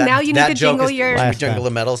promise. Now you need to jingle your... Should we jingle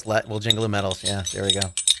the medals? We'll jingle the medals. Yeah, there we go.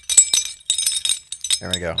 There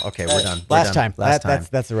we go. Okay, we're done. Last time. Last time.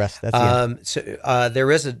 That's the rest. That's the end. So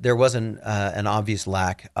there was an obvious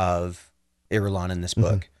lack of Irulan in this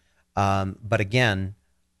book, but again,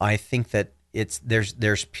 I think that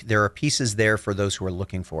there are pieces there for those who are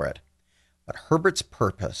looking for it. But Herbert's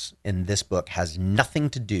purpose in this book has nothing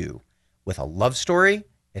to do with a love story.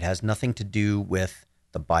 It has nothing to do with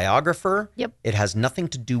the biographer. Yep. It has nothing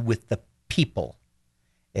to do with the people.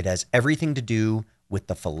 It has everything to do with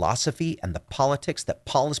the philosophy and the politics that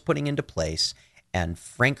Paul is putting into place, and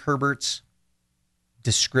Frank Herbert's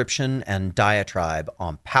description and diatribe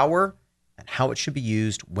on power and how it should be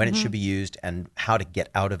used, when it should be used, and how to get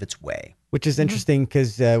out of its way. Which is interesting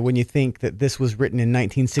because when you think that this was written in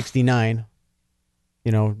 1969,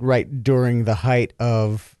 right during the height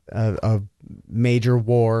of major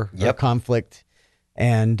war or conflict.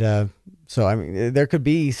 And so, I mean, there could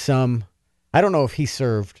be some, I don't know if he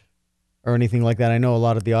served or anything like that. I know a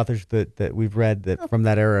lot of the authors that we've read that from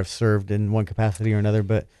that era have served in one capacity or another,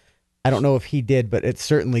 but I don't know if he did, but it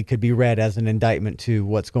certainly could be read as an indictment to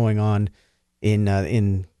what's going on in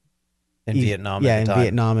Vietnam. Yeah, in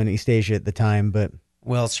Vietnam and East Asia at the time. But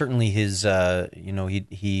well, certainly his,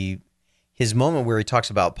 his moment where he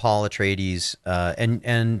talks about Paul Atreides,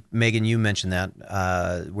 and Megan, you mentioned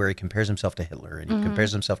that, where he compares himself to Hitler and he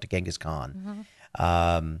compares himself to Genghis Khan,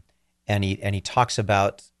 and he talks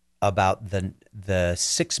about the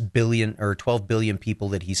 6 billion or 12 billion people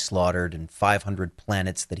that he slaughtered and 500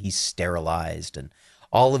 planets that he sterilized and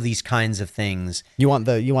all of these kinds of things. You want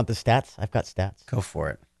the stats? I've got stats. Go for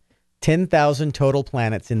it. 10,000 total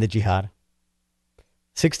planets in the jihad.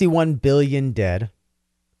 61 billion dead.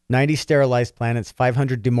 90 sterilized planets.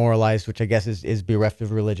 500 demoralized, which I guess is bereft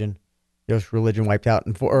of religion. Just religion wiped out,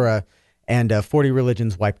 and 40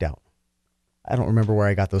 religions wiped out. I don't remember where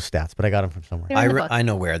I got those stats, but I got them from somewhere. I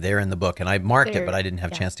know where. They're in the book, and I marked it, but I didn't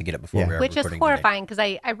have a chance to get it before we were Which is recording horrifying, because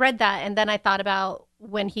I read that, and then I thought about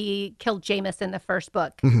when he killed Jameis in the first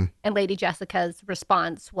book, and Lady Jessica's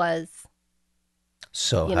response was...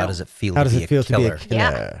 So how does it feel to be a killer?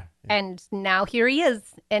 Yeah. And now here he is,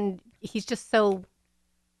 and he's just so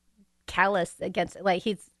callous against it. Like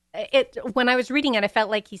when I was reading it, I felt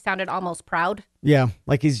like he sounded almost proud. Yeah,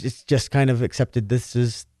 like he's just kind of accepted this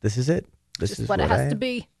is it. This is what it has to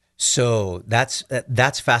be. So that's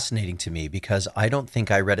fascinating to me, because I don't think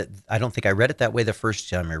I read it that way the first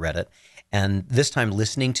time I read it, and this time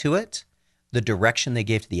listening to it, the direction they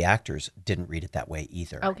gave to the actors didn't read it that way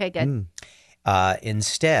either. Okay, good.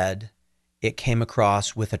 Instead, it came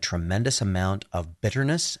across with a tremendous amount of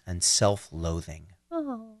bitterness and self-loathing.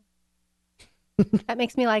 Oh, that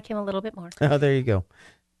makes me like him a little bit more. Oh, there you go.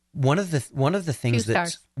 One of the things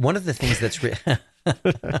that's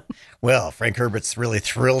well, Frank Herbert's really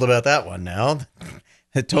thrilled about that one now.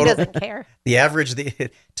 He doesn't care.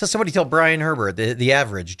 Somebody tell Brian Herbert the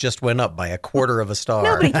average just went up by 1/4 of a star.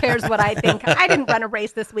 Nobody cares what I think. I didn't run a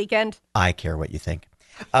race this weekend. I care what you think.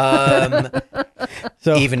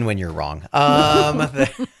 So even when you're wrong.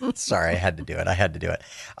 Sorry, I had to do it.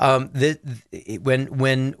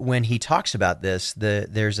 When he talks about this,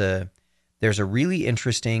 there's a really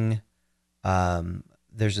interesting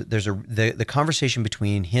the conversation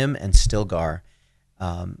between him and Stilgar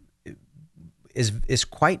is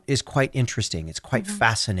quite interesting. It's quite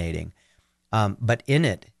fascinating. But in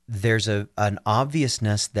it, there's an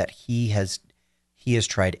obviousness that he has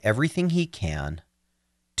tried everything he can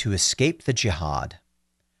to escape the jihad,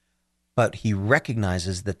 but he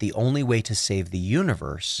recognizes that the only way to save the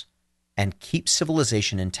universe and keep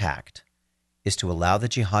civilization intact is to allow the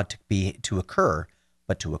jihad to occur,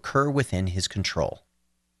 but to occur within his control.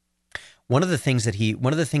 One of the things that he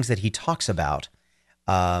talks about,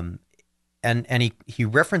 and he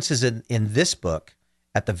references it in this book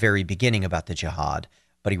at the very beginning about the jihad,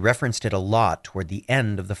 but he referenced it a lot toward the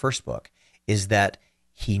end of the first book, is that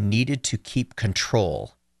he needed to keep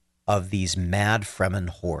control of these mad Fremen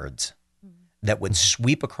hordes that would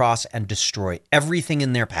sweep across and destroy everything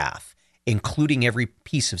in their path, including every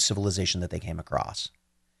piece of civilization that they came across.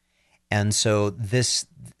 And so this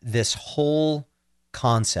whole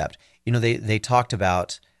concept, they talked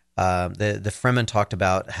about, the Fremen talked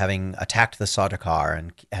about having attacked the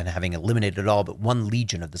Sardaukar and having eliminated all but one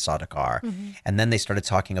legion of the Sardaukar. And then they started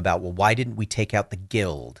talking about, well, why didn't we take out the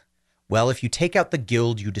guild? Well, if you take out the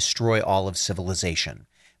guild, you destroy all of civilization,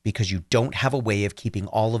 because you don't have a way of keeping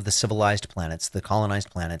all of the civilized planets, the colonized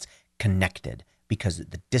planets, connected, because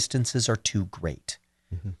the distances are too great.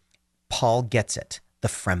 Mm-hmm. Paul gets it. The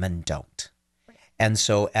Fremen don't. And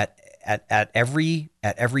so at every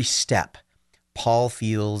step, Paul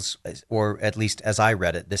feels, or at least as I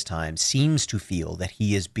read it this time, seems to feel that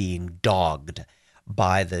he is being dogged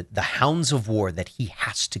by the hounds of war that he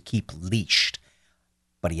has to keep leashed.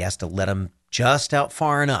 But he has to let them just out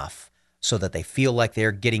far enough so that they feel like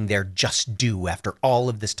they're getting their just due after all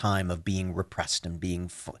of this time of being repressed and being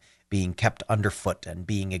kept underfoot and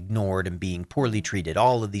being ignored and being poorly treated,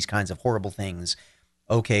 all of these kinds of horrible things.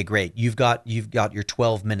 Okay, great. You've got your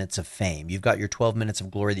 12 minutes of fame. You've got your 12 minutes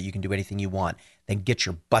of glory that you can do anything you want. Then get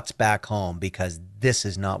your butts back home, because this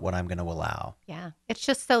is not what I'm going to allow. Yeah. It's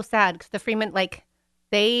just so sad because the Freemen, like,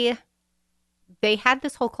 they had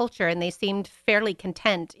this whole culture and they seemed fairly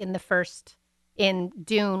content in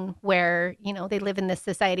Dune, where, you know, they live in this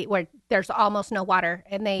society where there's almost no water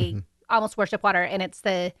and they almost worship water, and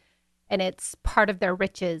it's part of their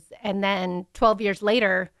riches. And then 12 years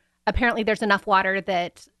later, apparently there's enough water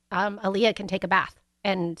that Aaliyah can take a bath.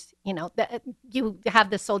 And, you know, you have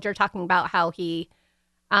this soldier talking about how he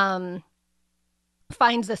finds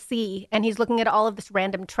a sea and he's looking at all of this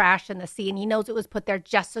random trash in the sea, and he knows it was put there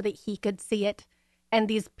just so that he could see it. And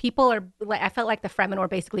these people I felt like the Fremen were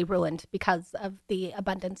basically ruined because of the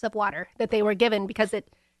abundance of water that they were given, because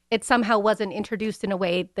it somehow wasn't introduced in a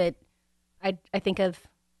way that I think of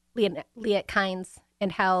Liet Kynes and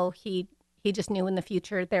how he just knew in the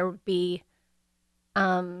future there would be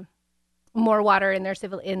more water in their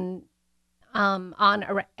on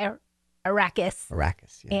Arrakis.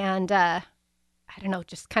 Arrakis, yeah. And I don't know,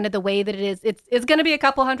 just kind of the way that it is. It's going to be a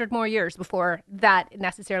couple hundred more years before that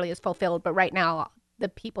necessarily is fulfilled. But right now, the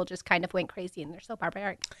people just kind of went crazy and they're so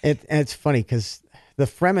barbaric. And it's funny because the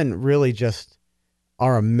Fremen really just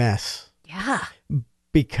are a mess. Yeah.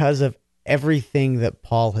 Because of everything that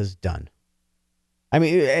Paul has done. I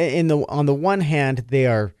mean, on the one hand,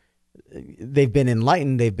 they've been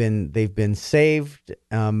enlightened, they've been saved.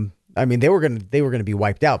 I mean, they were gonna be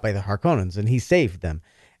wiped out by the Harkonnens, and he saved them.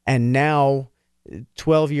 And now,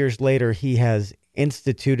 12 years later, he has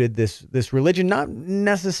instituted this religion, not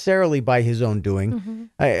necessarily by his own doing,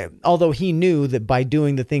 although he knew that by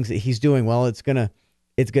doing the things that he's doing, well, it's gonna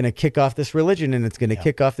kick off this religion and it's gonna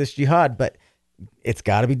kick off this jihad, but it's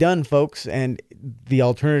got to be done, folks, and the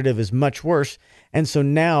alternative is much worse. And so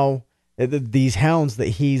now these hounds that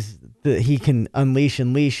he can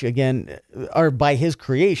unleash again are by his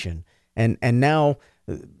creation, and now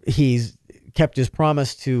he's kept his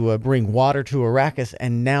promise to bring water to Arrakis,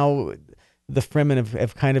 and now the Fremen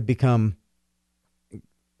have kind of become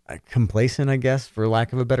complacent, I guess, for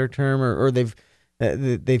lack of a better term, or they've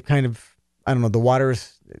kind of, I don't know, the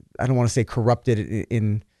water's, I don't want to say corrupted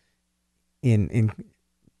in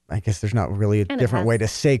I guess there's not really a different way to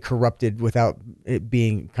say corrupted without it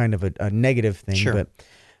being kind of a negative thing. Sure.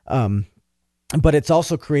 But it's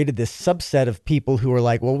also created this subset of people who are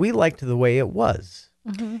like, well, we liked the way it was.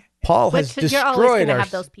 Mm-hmm. Paul has destroyed our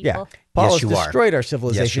have those people. Paul Yes, has destroyed our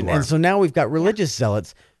civilization. Yes, and so now we've got religious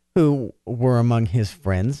zealots who were among his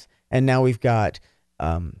friends, and now we've got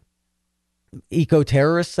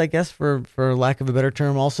eco-terrorists, I guess, for lack of a better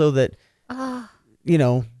term, also that you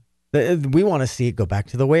know, we want to see it go back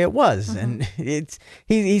to the way it was, and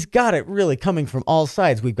he's got it really coming from all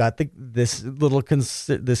sides. We've got this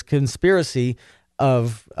conspiracy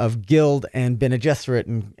of Guild and Bene Gesserit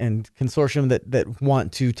and consortium that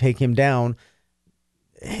want to take him down.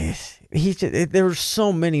 There are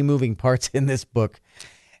so many moving parts in this book.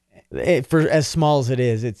 For as small as it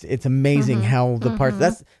is, it's amazing how the parts.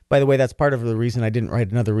 That's, by the way, that's part of the reason I didn't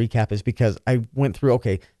write another recap, is because I went through,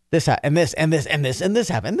 okay, this and this and this and this and this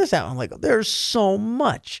happened, and this happened. I'm like, there's so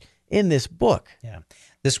much in this book. Yeah.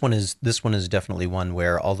 This one is definitely one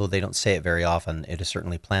where, although they don't say it very often, it is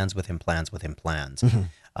certainly plans within plans within plans.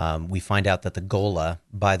 We find out that the Gola,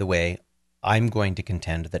 by the way, I'm going to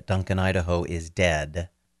contend that Duncan Idaho is dead,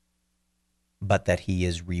 but that he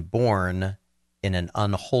is reborn in an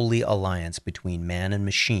unholy alliance between man and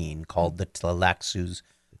machine called the Tlaxus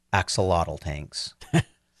axolotl tanks.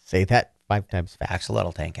 Say that 5 times fast.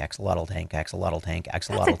 Axolotl tank, axolotl tank, axolotl tank,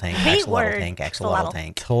 axolotl tank, axolotl tank, axolotl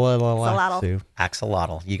tank. Tlaxu.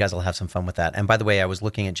 Axolotl. You guys will have some fun with that. And by the way, I was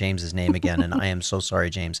looking at James's name again, and I am so sorry,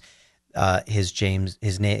 James.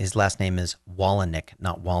 His last name is Wallenick,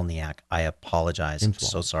 not Walniak. I apologize. I'm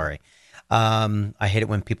so sorry. I hate it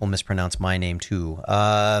when people mispronounce my name too.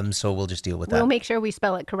 So we'll just deal with that. We'll make sure we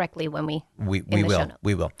spell it correctly when we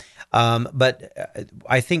will. But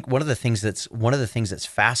I think one of the things that's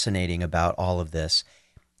fascinating about all of this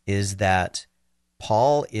is that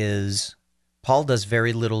Paul does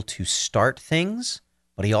very little to start things,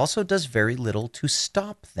 but he also does very little to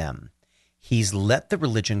stop them. He's let the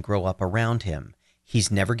religion grow up around him.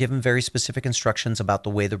 He's never given very specific instructions about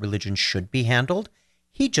the way the religion should be handled.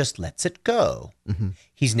 He just lets it go. Mm-hmm.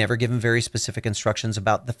 He's never given very specific instructions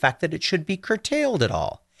about the fact that it should be curtailed at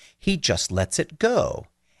all. He just lets it go.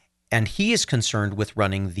 And he is concerned with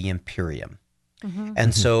running the imperium. Mm-hmm.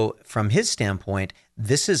 And so from his standpoint,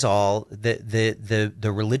 this is all the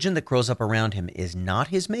religion that grows up around him is not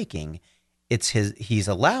his making. It's his. He's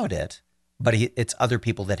allowed it, but it's other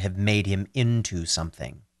people that have made him into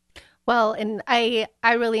something. Well, and I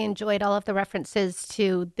really enjoyed all of the references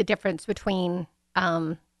to the difference between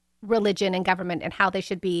religion and government and how they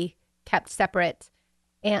should be kept separate.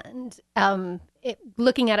 And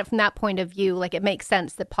looking at it from that point of view, like it makes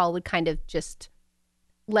sense that Paul would kind of just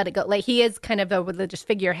let it go. Like he is kind of a religious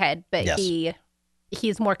figurehead, but yes.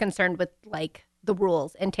 He's more concerned with like the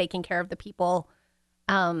rules and taking care of the people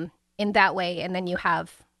in that way. And then you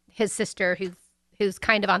have his sister who's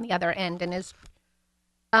kind of on the other end and is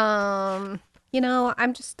I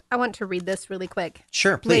want to read this really quick.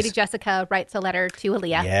 Sure, please. Lady Jessica writes a letter to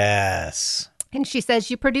Aaliyah. Yes. And she says,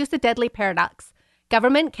 "You produce a deadly paradox.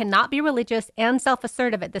 Government cannot be religious and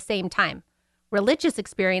self-assertive at the same time. Religious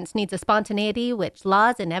experience needs a spontaneity which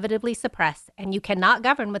laws inevitably suppress, and you cannot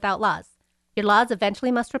govern without laws. Your laws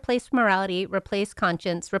eventually must replace morality, replace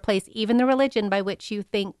conscience, replace even the religion by which you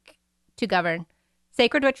think to govern.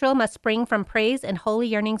 Sacred ritual must spring from praise and holy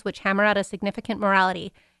yearnings which hammer out a significant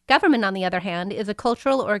morality. Government, on the other hand, is a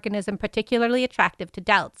cultural organism particularly attractive to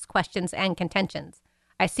doubts, questions, and contentions.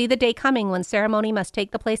 I see the day coming when ceremony must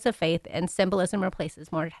take the place of faith and symbolism replaces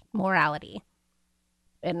morality."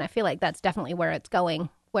 And I feel like that's definitely where it's going,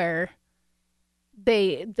 where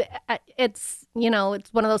it's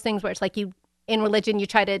one of those things where it's like in religion, you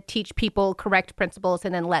try to teach people correct principles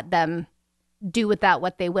and then let them do with that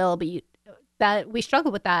what they will. But that we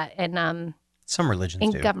struggle with that. And some religions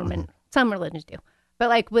in do. Government, some religions do. But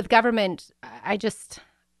like with government, I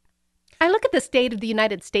look at the state of the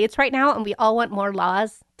United States right now, and we all want more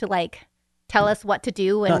laws to like tell us what to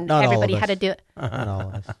do and not everybody all of how to us. do it. Not all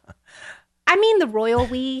of us. I mean the royal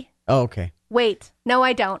we. Oh, okay. Wait, no,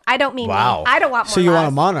 I don't. I don't mean Wow. me. I don't want more So you want a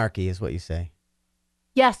laws. monarchy, is what you say?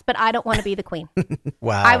 Yes, but I don't want to be the queen.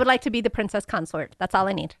 Wow. I would like to be the princess consort. That's all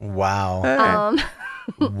I need. Wow.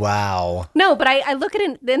 Wow. No, but I look at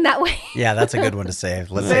it in that way. Yeah, that's a good one to say.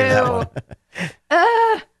 Let's say that one.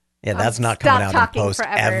 Yeah, that's not coming out in talking post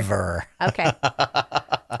forever. ever. Okay.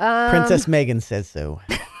 Princess Megan says so.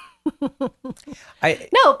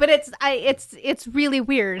 No, but it's really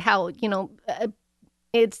weird how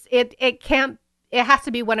it has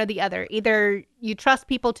to be one or the other. Either you trust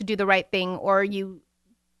people to do the right thing, or you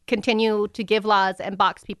continue to give laws and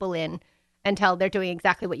box people in until they're doing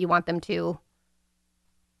exactly what you want them to,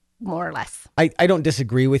 more or less. I don't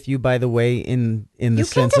disagree with you, by the way, in the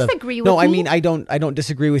sense of disagree with no, I me. mean I don't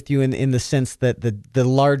disagree with you in the sense that the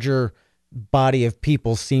larger body of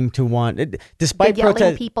people seem to want, despite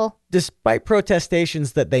despite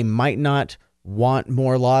protestations that they might not want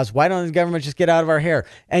more laws. Why don't the government just get out of our hair?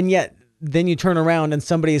 And yet then you turn around and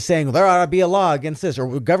somebody is saying, well, there ought to be a law against this,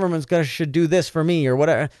 or government's should do this for me, or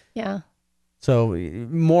whatever. Yeah. So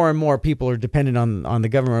more and more people are dependent on the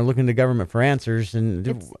government, or looking to government for answers. And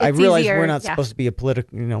it's I realize easier, we're not supposed to be a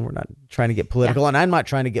political, we're not trying to get political, and I'm not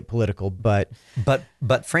trying to get political, but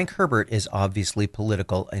Frank Herbert is obviously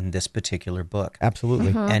political in this particular book.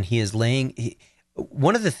 Absolutely. Mm-hmm. And he is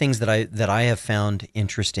one of the things that I have found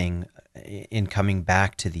interesting in coming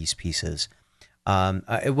back to these pieces.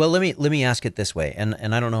 Well, let me ask it this way, and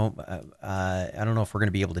I don't know if we're going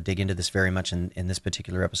to be able to dig into this very much in this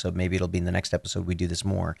particular episode. Maybe it'll be in the next episode we do this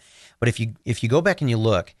more. But if you go back and you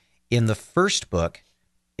look in the first book,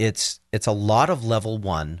 it's a lot of level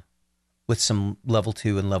 1 with some level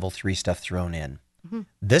 2 and level 3 stuff thrown in. Mm-hmm.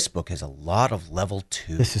 This book is a lot of level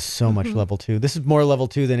 2. This is so much level 2. This is more level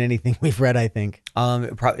 2 than anything we've read, I think.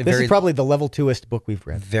 This is probably the level 2-est book we've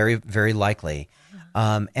read. Very, very likely.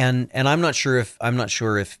 And I'm not sure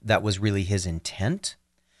if that was really his intent,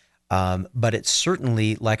 but it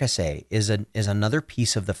certainly, like I say, is another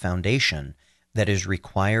piece of the foundation that is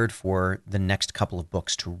required for the next couple of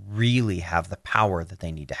books to really have the power that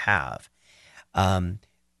they need to have.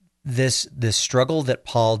 This struggle that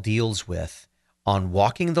Paul deals with on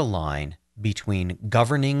walking the line between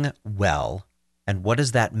governing well, and what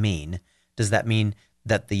does that mean? Does that mean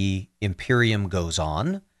that the Imperium goes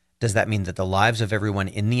on? Does that mean that the lives of everyone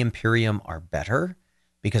in the Imperium are better?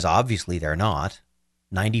 Because obviously they're not.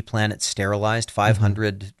 90 planets sterilized,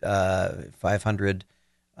 500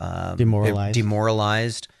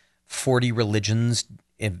 demoralized, 40 religions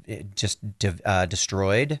just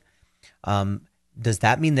destroyed. does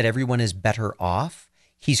that mean that everyone is better off?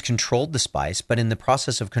 He's controlled the spice, but in the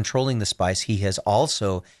process of controlling the spice, he has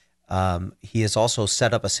also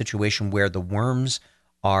set up a situation where the worms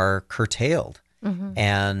are curtailed.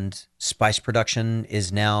 And spice production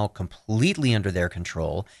is now completely under their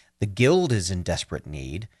control. The guild is in desperate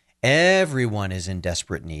need. Everyone is in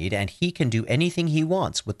desperate need, and he can do anything he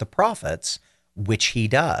wants with the profits, which he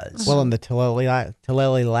does. Well, in the Telelaxu.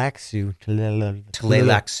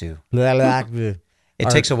 It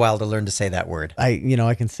takes a while to learn to say that word.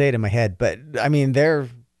 I can say it in my head, but I mean, they're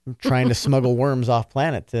trying to smuggle worms off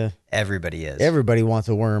planet. Everybody is. Everybody wants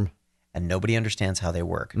a worm. And nobody understands how they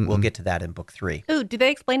work. We'll get to that in book 3. Ooh, do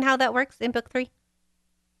they explain how that works in book 3?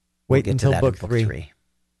 Wait until book 3.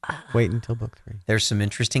 Wait until book 3. There's some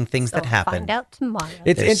interesting things that happen. Find out tomorrow.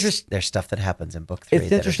 It's interesting. There's stuff that happens in book 3.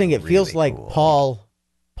 It's interesting. It feels like cool.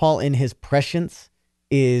 Paul in his prescience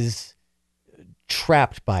is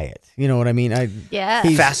trapped by it. You know what I mean?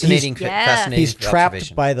 Fascinating. He's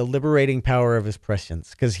trapped by the liberating power of his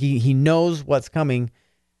prescience because he knows what's coming,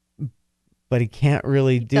 but he can't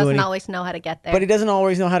really do anything. Doesn't always know how to get there. But he doesn't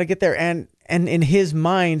always know how to get there. And in his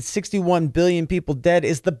mind, 61 billion people dead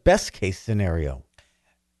is the best case scenario.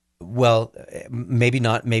 Well, maybe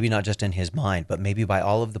not just in his mind, but maybe by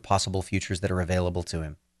all of the possible futures that are available to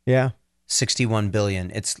him. Yeah. 61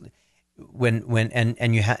 billion. It's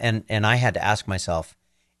and I had to ask myself,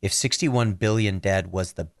 if 61 billion dead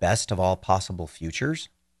was the best of all possible futures,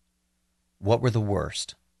 what were the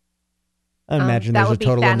worst? I imagine there's a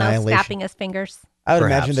total Thanos annihilation. snapping his fingers. I would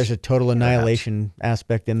Perhaps. imagine there's a total annihilation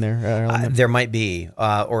aspect in there. There might be,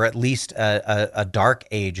 or at least a dark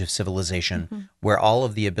age of civilization where all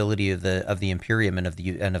of the ability of the Imperium and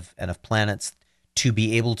of planets to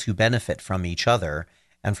be able to benefit from each other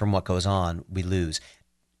and from what goes on, we lose.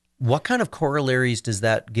 What kind of corollaries does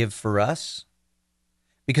that give for us?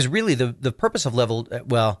 Because really, the purpose of level,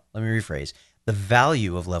 well, let me rephrase, the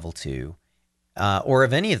value of level 2, or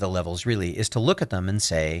of any of the levels really, is to look at them and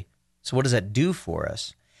say, so what does that do for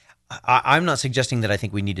us? I'm not suggesting that I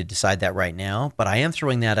think we need to decide that right now, but I am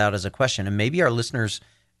throwing that out as a question, and maybe our listeners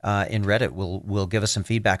in Reddit will give us some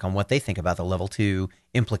feedback on what they think about the level 2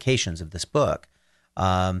 implications of this book.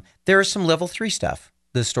 There is some level 3 stuff.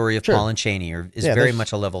 The story of Paul and Cheney is very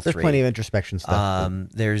much a level 3. There's plenty of introspection stuff.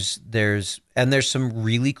 There's some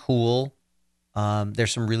really cool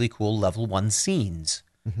level 1 scenes.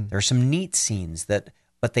 There are some neat scenes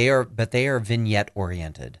but they are vignette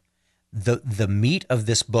oriented. The meat of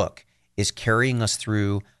this book is carrying us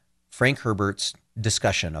through Frank Herbert's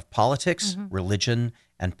discussion of politics, religion,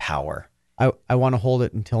 and power. I want to hold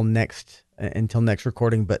it until next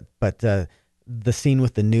recording, but the scene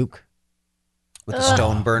with the nuke. With the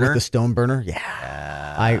stone burner? With the stone burner,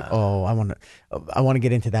 yeah. I want to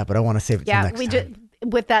get into that, but I want to save it till next time.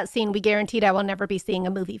 With that scene, we guaranteed I will never be seeing a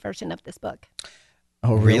movie version of this book.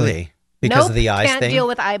 Oh, really? Because of the eyes can't thing? Deal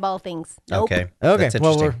with eyeball things. Nope. Okay. That's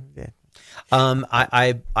interesting.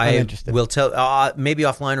 I interested. will tell maybe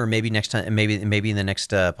offline or maybe next time. Maybe in the next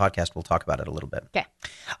podcast we'll talk about it a little bit. Okay.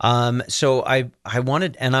 So I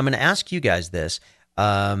wanted, and I'm going to ask you guys this,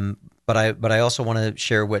 but I also want to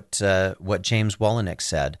share what James Wallenich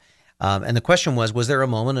said. And the question was there a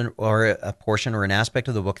moment or a portion or an aspect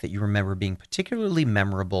of the book that you remember being particularly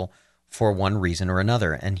memorable for one reason or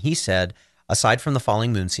another? And he said, aside from the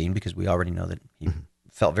falling moon scene, because we already know that he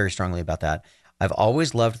felt very strongly about that, I've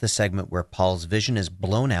always loved the segment where Paul's vision is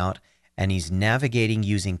blown out and he's navigating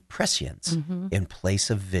using prescience in place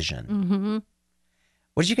of vision.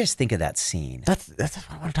 What did you guys think of that scene? That's what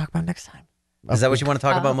I want to talk about next time. Is that what you want to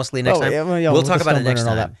talk about mostly next time? Yeah, we'll talk about it next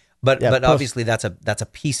time. That. But obviously that's a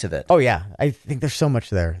piece of it. Oh yeah, I think there's so much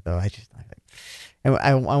there though.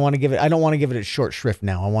 I want to give it. I don't want to give it a short shrift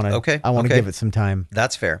now. I want to give it some time.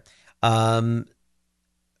 That's fair. So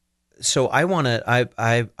I want to.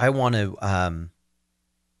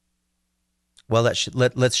 Well,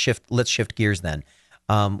 let's shift gears then.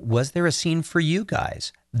 Was there a scene for you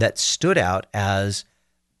guys that stood out as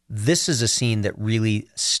this is a scene that really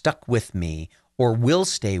stuck with me or will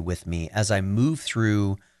stay with me as I move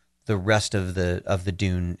through the rest of the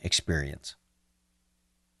Dune experience?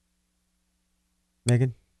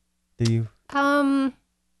 Megan, do you? While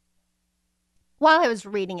I was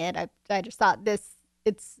reading it, I just thought it's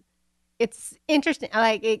interesting.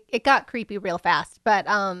 Like it got creepy real fast, but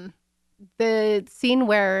the scene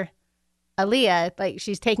where Aaliyah, like,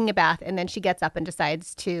 she's taking a bath and then she gets up and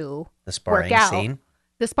decides to the sparring work out. scene.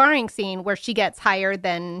 The sparring scene where she gets higher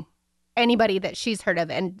than anybody that she's heard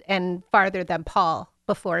of and farther than Paul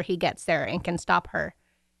before he gets there and can stop her.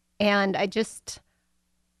 And I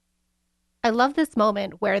love this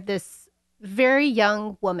moment where this very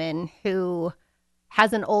young woman who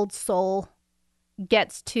has an old soul,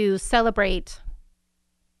 gets to celebrate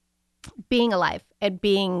being alive and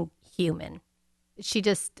being human. She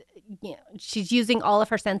just, she's using all of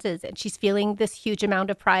her senses and she's feeling this huge amount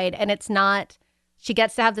of pride. And it's not, she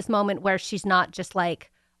gets to have this moment where she's not just like,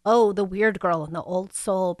 oh, the weird girl and the old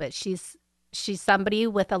soul, but she's somebody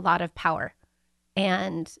with a lot of power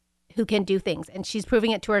and who can do things. And she's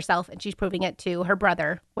proving it to herself and she's proving it to her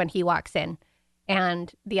brother when he walks in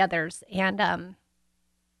and the others. And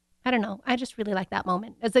I don't know. I just really like that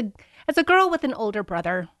moment. As a girl with an older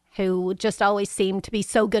brother who just always seemed to be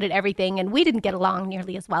so good at everything, and we didn't get along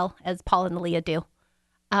nearly as well as Paul and Leah do.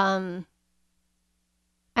 I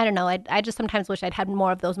don't know. I just sometimes wish I'd had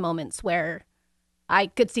more of those moments where I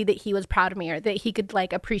could see that he was proud of me or that he could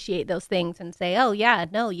like appreciate those things and say, oh yeah,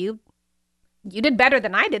 no, you did better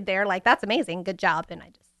than I did there. Like, that's amazing. Good job. And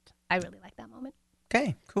I really like that moment.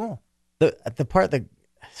 Okay, cool. The part that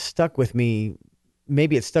stuck with me,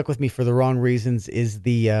 maybe it stuck with me for the wrong reasons, is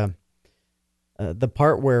the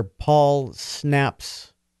part where Paul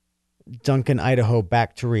snaps Duncan Idaho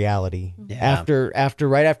back to reality right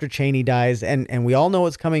after Chaney dies, and we all know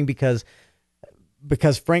it's coming because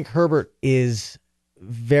Frank Herbert is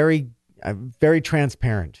very very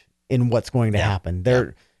transparent in what's going to happen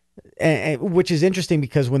there. And which is interesting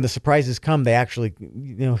because when the surprises come, they actually,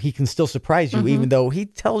 he can still surprise you, even though he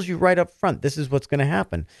tells you right up front, this is what's going to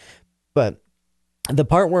happen. But the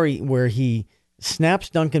part where he snaps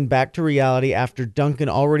Duncan back to reality after Duncan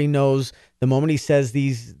already knows the moment he says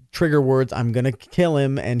these trigger words, I'm going to kill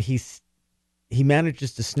him. And he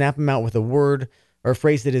manages to snap him out with a word or a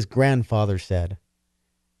phrase that his grandfather said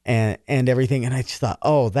and everything. And I just thought,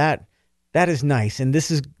 oh, that is nice. And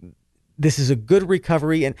this is a good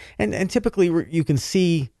recovery. And typically you can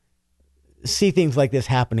see things like this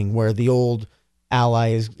happening where the old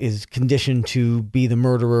ally is conditioned to be the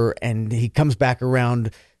murderer and he comes back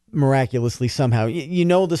around miraculously somehow. You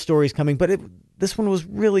know the story's coming, but this one was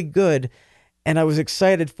really good and I was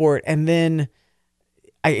excited for it. And then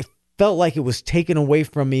I felt like it was taken away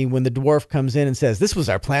from me when the dwarf comes in and says, this was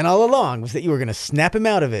our plan all along, was that you were going to snap him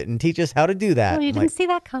out of it and teach us how to do that. Oh, you didn't see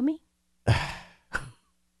that coming?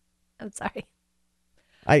 I'm sorry.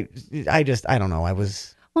 I don't know. I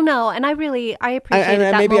was... Well, no, and I appreciate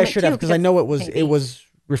that maybe moment I should too, have, because I know it was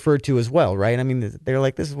referred to as well, right? I mean, they're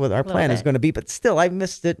like, this is what our plan is going to be, but still, I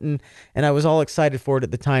missed it, and I was all excited for it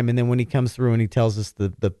at the time, and then when he comes through and he tells us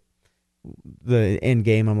the end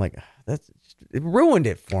game, I'm like, it ruined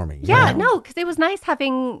it for me. Yeah, no, because it was nice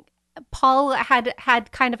having Paul had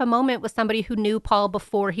kind of a moment with somebody who knew Paul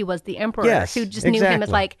before he was the emperor, who just knew him as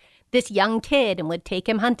like this young kid and would take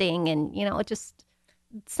him hunting, and just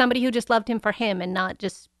somebody who just loved him for him and not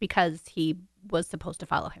just because he was supposed to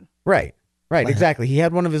follow him. Right, exactly. He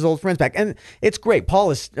had one of his old friends back, and it's great.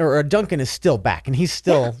 Duncan is still back, and he's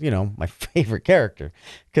still, my favorite character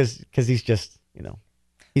because he's just,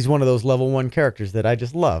 he's one of those level 1 characters that I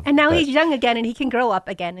just love. And now he's young again, and he can grow up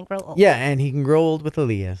again and grow old. Yeah, and he can grow old with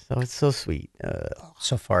Aaliyah, so it's so sweet.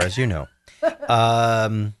 So far as you know.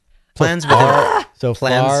 Plans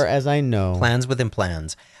far as I know. Plans within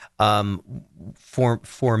plans.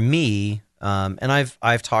 For me, and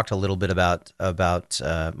I've talked a little bit about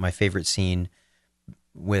my favorite scene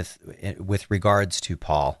with regards to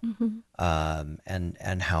Paul,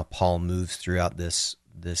 and how Paul moves throughout this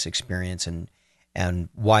experience and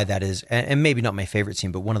why that is, and maybe not my favorite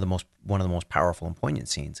scene, but one of the most powerful and poignant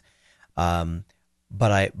scenes. But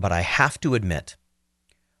I have to admit,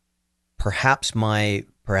 perhaps my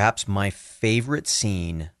favorite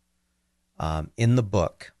scene in the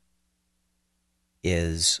book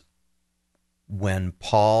is when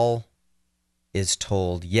Paul is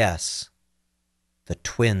told, yes, the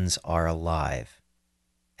twins are alive,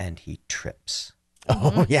 and he trips.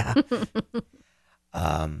 Oh yeah.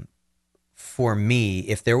 For me,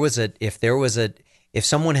 if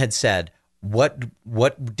someone had said,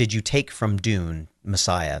 what did you take from Dune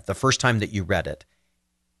Messiah the first time that you read it?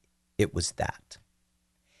 It was that.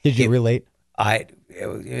 Did you relate?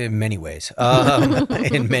 In many ways.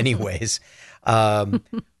 In many ways.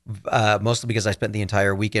 Mostly because I spent the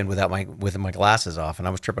entire weekend with my glasses off, and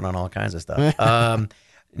I was tripping on all kinds of stuff.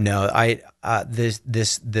 No,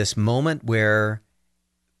 this moment where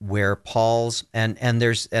Paul's and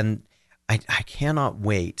I cannot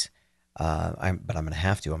wait. But I'm going to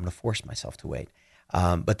have to. I'm going to force myself to wait.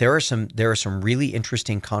 But there are some really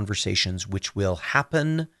interesting conversations which will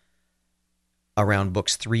happen around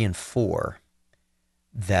books 3 and 4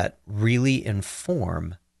 that really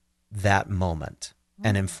inform that moment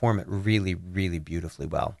and inform it really, really beautifully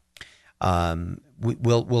well.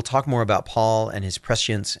 We'll talk more about Paul and his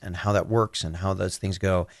prescience and how that works and how those things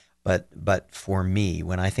go But for me,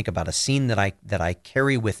 when I think about a scene that I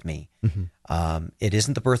carry with me, it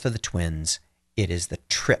isn't the birth of the twins. It is the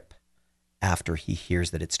trip after he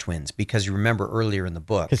hears that it's twins. Because you remember earlier in the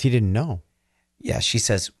book, because he didn't know. Yeah, she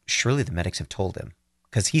says, surely the medics have told him,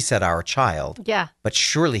 because he said our child. Yeah, but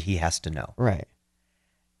surely he has to know, Right.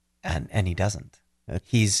 and he doesn't.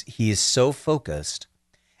 He is so focused,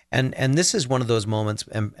 and this is one of those moments,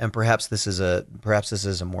 and perhaps this is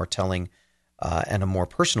a more telling and a more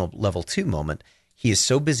personal level 2 moment. He is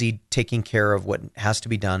so busy taking care of what has to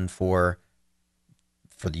be done for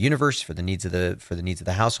the universe, for the needs of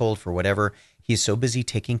the household, for whatever. He is so busy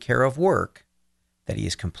taking care of work that he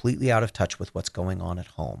is completely out of touch with what's going on at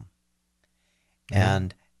home.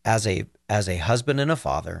 And as a husband and a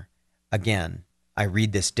father, again, I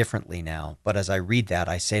read this differently now, but as I read that,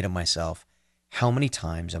 I say to myself, how many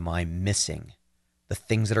times am I missing the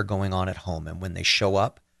things that are going on at home? And when they show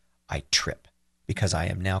up, I trip because I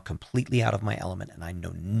am now completely out of my element and I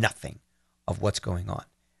know nothing of what's going on.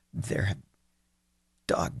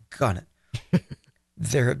 Doggone it.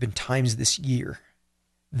 There have been times this year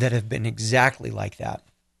that have been exactly like that.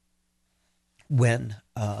 When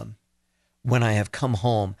I have come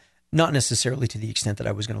home, not necessarily to the extent that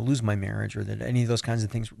I was going to lose my marriage or that any of those kinds of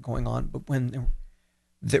things were going on, but when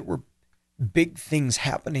there were big things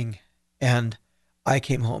happening, and I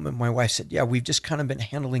came home and my wife said, yeah, we've just kind of been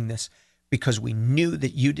handling this because we knew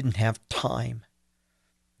that you didn't have time.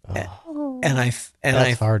 Oh. And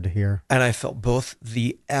that's hard to hear. And I felt both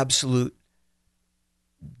the absolute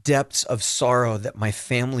depths of sorrow that my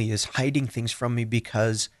family is hiding things from me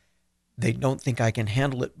because they don't think I can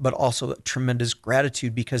handle it, but also tremendous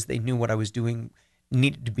gratitude because they knew what I was doing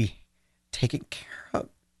needed to be taken care of.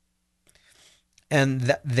 And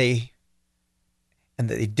that they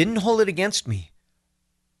didn't hold it against me,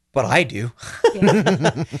 but I do.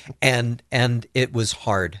 Yeah. and it was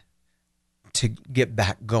hard to get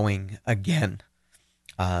back going again.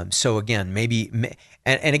 So again,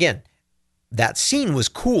 and again, that scene was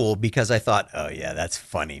cool because I thought, oh yeah, that's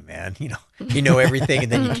funny, man. You know everything,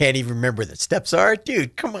 and then you can't even remember what the steps are.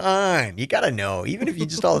 Dude, come on, you got to know, even if you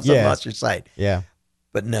just all of a sudden lost your sight. Yeah.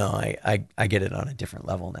 But no, I get it on a different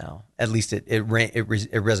level now. At least it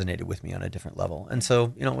resonated with me on a different level, and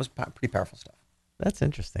so it was pretty powerful stuff. That's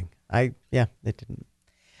interesting. It didn't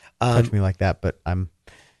touch me like that, but I'm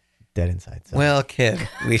dead inside. So. Well, kid,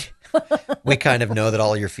 we kind of know that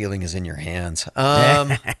all you're feeling is in your hands.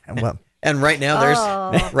 Well. And right now there's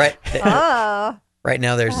right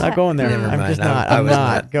now there's not going there. Never I'm mind. just not. I'm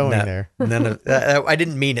not going there. None of I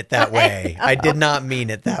didn't mean it that way. I did not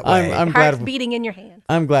mean it that way. I'm Heart's glad beating in your hands.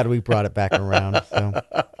 I'm glad we brought it back around. So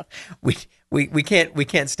we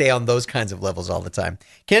can't stay on those kinds of levels all the time.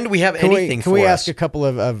 Ken, do we have anything? Can we ask a couple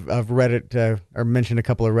of Reddit or mention a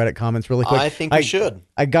couple of Reddit comments really quick? I think we should.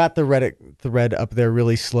 I got the Reddit thread up there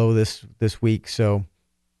really slow this week, so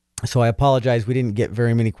I apologize. We didn't get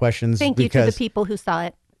very many questions. Thank you to the people who saw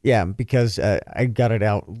it. Yeah, because I got it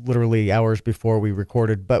out literally hours before we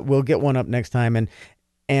recorded, but we'll get one up next time.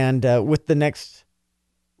 And with the next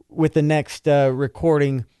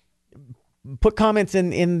recording, put comments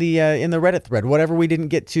in the Reddit thread, whatever we didn't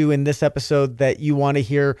get to in this episode that you want to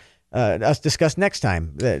hear us discuss next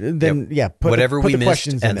time. Then put whatever we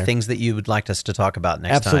missed and things that you would like us to talk about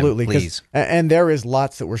next Absolutely, time, please. And there is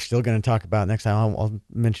lots that we're still going to talk about next time. I'll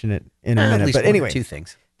mention it in a minute. At least but anyway, 2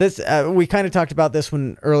 things. This we kind of talked about this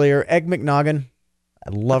one earlier. Egg McNoggin. I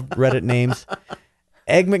love Reddit names.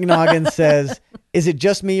 Egg McNoggin says, is it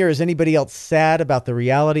just me or is anybody else sad about the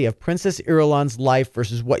reality of Princess Irulan's life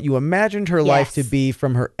versus what you imagined her life to be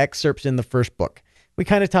from her excerpts in the first book? We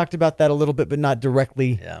kind of talked about that a little bit, but not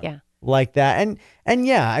directly like that. And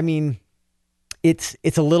yeah, I mean, it's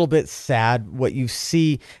a little bit sad what you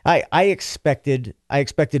see. I expected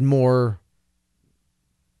more,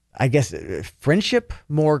 I guess, friendship,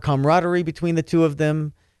 more camaraderie between the two of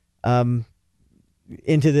them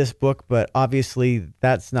into this book, but obviously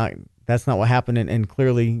that's not what happened, and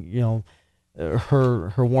clearly,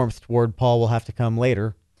 her warmth toward Paul will have to come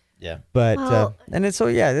later. Yeah. But it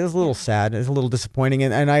was a little sad. It was a little disappointing,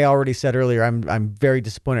 and I already said earlier I'm very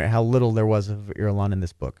disappointed at how little there was of Irulan in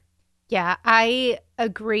this book. Yeah, I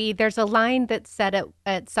agree. There's a line that's said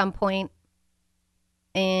at some point,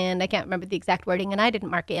 and I can't remember the exact wording, and I didn't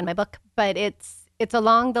mark it in my book, but it's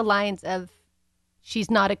along the lines of,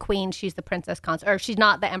 she's not a queen, she's the princess consort, or she's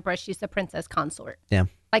not the empress, she's the princess consort. Yeah.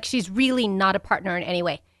 Like, she's really not a partner in any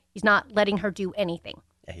way. He's not letting her do anything.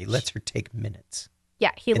 Yeah, he lets her take minutes.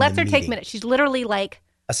 Yeah, he lets her take minutes. She's literally like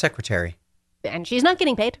a secretary. And she's not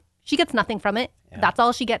getting paid. She gets nothing from it. Yeah. That's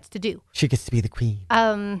all she gets to do. She gets to be the queen.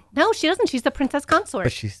 No, she doesn't. She's the princess consort.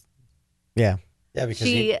 But she's, yeah. Yeah, because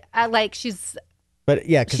she's But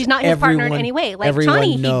yeah, she's not his partner in any way. Like everyone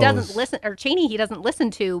Chani, he knows. doesn't listen, or Cheney, he doesn't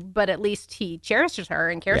listen to, but at least he cherishes her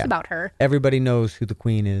and cares Yeah. about her. Everybody knows who the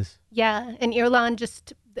queen is. Yeah, and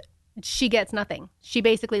Irulan she gets nothing. She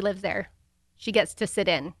basically lives there. She gets to sit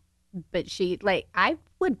in, but I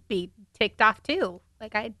would be ticked off too.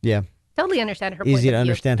 Like I totally understand her. Easy point to of view.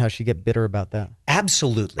 understand how she get bitter about that.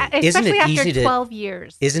 Absolutely. Especially after 12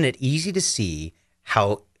 years. Isn't it easy to see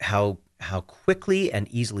how quickly and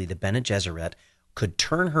easily the Bene Gesserit could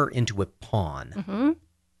turn her into a pawn? Mm-hmm.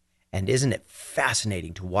 And isn't it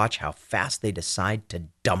fascinating to watch how fast they decide to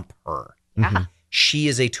dump her? Yeah. Mm-hmm. She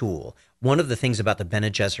is a tool. One of the things about the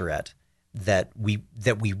Bene Gesserit that we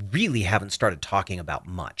really haven't started talking about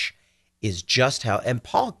much is just how, and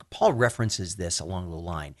Paul references this along the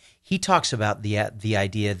line. He talks about the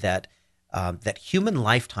idea that that human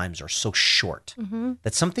lifetimes are so short,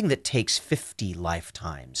 that something that takes 50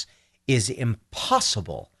 lifetimes is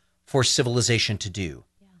impossible for civilization to do.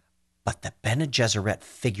 Yeah. But the Bene Gesserit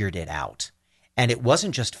figured it out. And it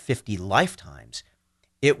wasn't just 50 lifetimes.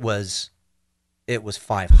 It was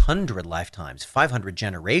 500 lifetimes, 500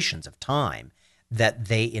 generations of time that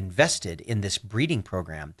they invested in this breeding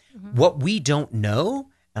program. Mm-hmm. What we don't know,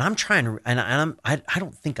 and I'm trying to, I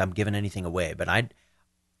don't think I'm giving anything away, but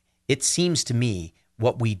it seems to me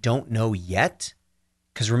what we don't know yet,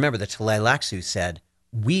 because remember the Tleilaxu said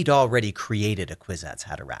we'd already created a Kwisatz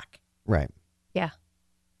Haderach. Right. Yeah.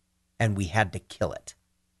 And we had to kill it.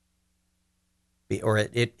 Or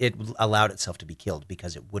it allowed itself to be killed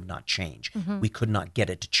because it would not change. Mm-hmm. We could not get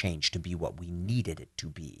it to change to be what we needed it to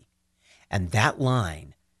be. And that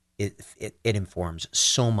line, it informs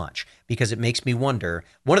so much because it makes me wonder.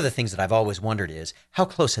 One of the things that I've always wondered is how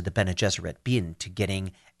close had the Bene Gesserit been to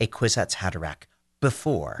getting a Kwisatz Haderach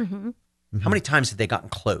before? Mm-hmm. Mm-hmm. How many times have they gotten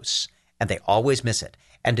close and they always miss it?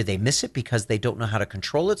 And do they miss it because they don't know how to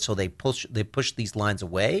control it, so they push these lines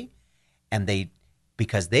away, and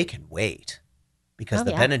because they can wait? Because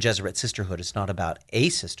the Bene Gesserit sisterhood is not about a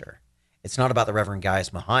sister. It's not about the Reverend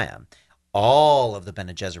Gaius Mahayam. All of the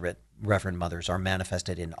Bene Gesserit Reverend Mothers are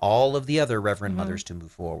manifested in all of the other Reverend Mothers to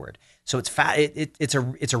move forward. So it's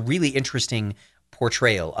a really interesting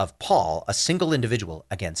portrayal of Paul, a single individual,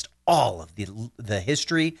 against all of the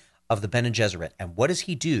history of the Bene Gesserit. And what does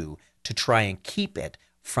he do to try and keep it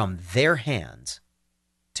from their hands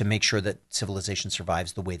to make sure that civilization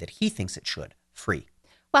survives the way that he thinks it should, free?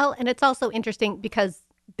 Well, and it's also interesting because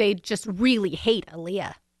they just really hate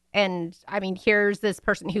Aaliyah. And I mean, here's this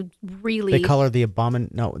person who really... They call her the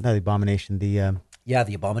abomination. No, not the abomination. The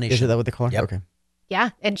abomination. Is that what they call her? Yep. Okay.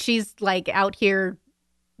 Yeah, and she's like out here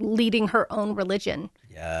leading her own religion.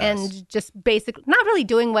 Yes. And just basically not really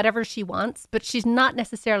doing whatever she wants, but she's not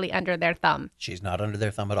necessarily under their thumb. She's not under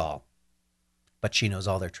their thumb at all. But she knows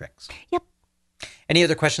all their tricks. Yep. Any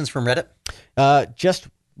other questions from Reddit? Just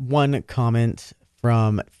one comment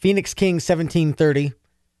from Phoenix King 1730.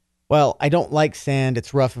 Well, I don't like sand.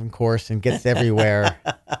 It's rough and coarse and gets everywhere.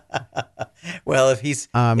 Well, if he's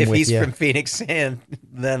from Phoenix Sand,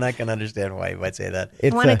 then I can understand why he might say that.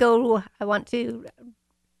 I want to.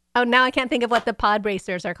 Oh, now I can't think of what the pod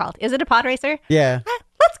racers are called. Is it a pod racer? Yeah.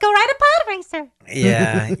 Let's go ride a pod racer.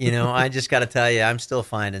 Yeah, I just got to tell you, I'm still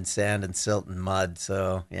finding sand and silt and mud.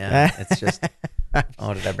 So yeah, it's just.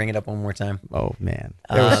 Oh, did I bring it up one more time? Oh man,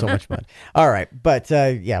 there was so much mud. All right, but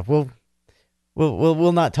yeah,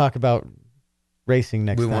 we'll not talk about racing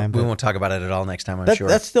next time. We won't talk about it at all next time. I'm sure.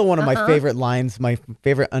 That's still one of my favorite lines. My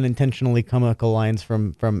favorite unintentionally comical lines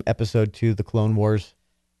from episode 2, The Clone Wars,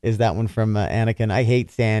 is that one from Anakin. I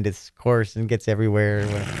hate sand. It's coarse and gets everywhere.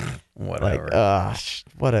 Whatever.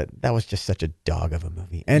 That was just such a dog of a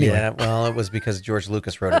movie. Anyway. Yeah, well, it was because George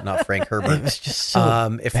Lucas wrote it, not Frank Herbert. It was just so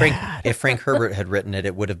bad. If Frank Herbert had written it,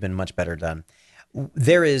 it would have been much better done.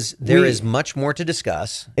 There is much more to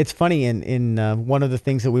discuss. It's funny, in one of the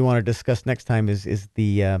things that we want to discuss next time is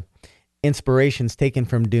the inspirations taken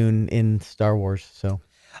from Dune in Star Wars. So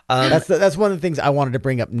that's one of the things I wanted to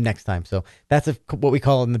bring up next time. So that's what we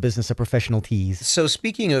call in the business a professional tease. So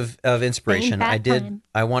speaking of inspiration,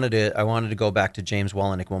 I wanted to go back to James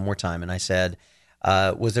Wallenick one more time, and I said,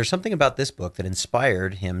 was there something about this book that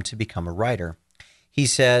inspired him to become a writer? He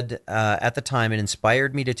said, at the time, it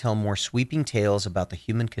inspired me to tell more sweeping tales about the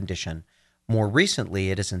human condition. More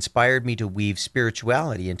recently, it has inspired me to weave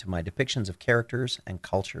spirituality into my depictions of characters and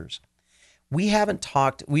cultures. We've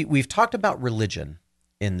talked about religion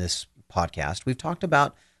in this podcast. We've talked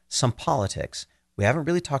about some politics. We haven't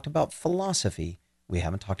really talked about philosophy. We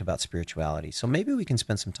haven't talked about spirituality. So maybe we can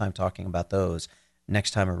spend some time talking about those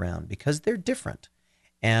next time around because they're different.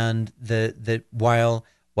 And while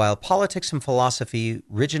While politics and philosophy,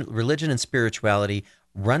 religion and spirituality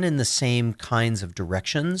run in the same kinds of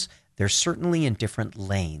directions, they're certainly in different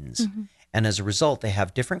lanes. Mm-hmm. And as a result, they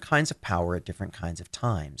have different kinds of power at different kinds of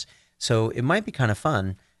times. So it might be kind of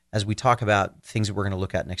fun as we talk about things that we're going to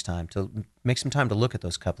look at next time to make some time to look at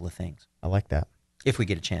those couple of things. I like that. If we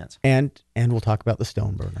get a chance. And we'll talk about the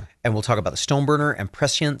stone burner. And we'll talk about the stone burner and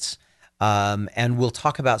prescience. And we'll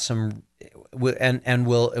talk about some, and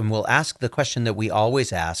we'll ask the question that we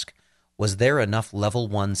always ask: was there enough level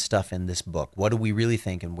 1 stuff in this book? What do we really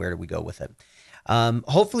think, and where do we go with it?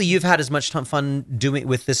 Hopefully you've had as much fun doing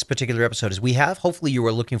with this particular episode as we have. Hopefully you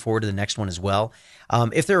are looking forward to the next one as well.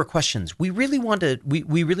 If there are questions, we really want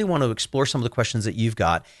to explore some of the questions that you've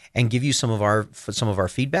got and give you some of our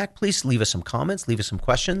feedback. Please leave us some comments, leave us some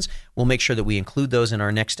questions. We'll make sure that we include those in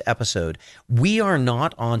our next episode. We are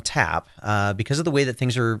not on tap because of the way that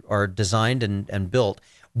things are designed and built.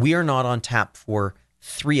 We are not on tap for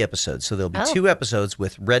 3 episodes. So there'll be 2 episodes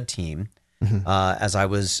with Red Team. Mm-hmm. As I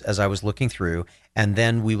was looking through, and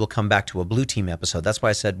then we will come back to a Blue Team episode. That's why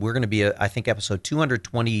I said we're going to be I think episode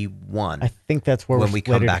 221. I think that's where when we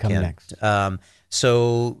come back in next.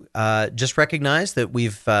 So just recognize that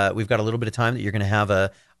we've got a little bit of time that you're going to have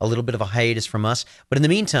a little bit of a hiatus from us. But in the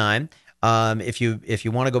meantime, if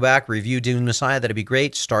you want to go back, review Dune Messiah, that'd be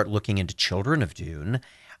great. Start looking into Children of Dune,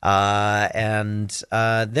 and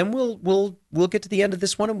then we'll get to the end of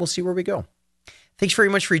this one and we'll see where we go. Thanks very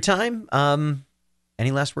much for your time.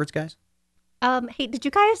 Any last words, guys? Hey, did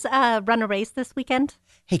you guys run a race this weekend?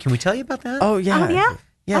 Hey, can we tell you about that? Oh, yeah. Oh, yeah?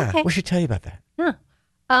 Yeah, okay. We should tell you about that. Huh.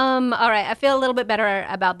 All right. I feel a little bit better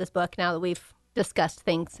about this book now that we've discussed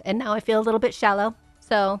things. And now I feel a little bit shallow.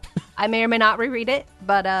 So I may or may not reread it,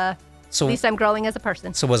 but at least I'm growing as a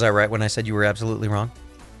person. So was I right when I said you were absolutely wrong?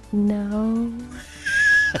 No.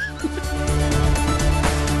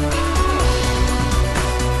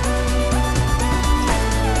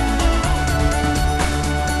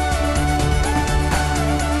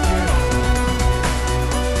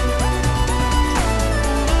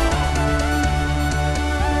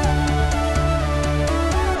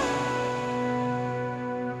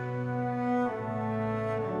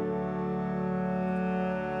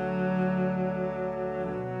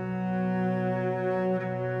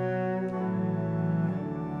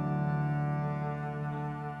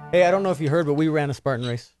 Hey, I don't know if you heard, but we ran a Spartan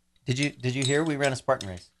race. Did you hear? We ran a Spartan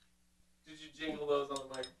race. Did you jingle those on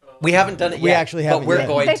the microphone? We haven't done it yet. We actually haven't. But we're yet.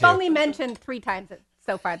 going They've to. only mentioned 3 times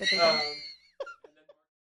so far that they've done.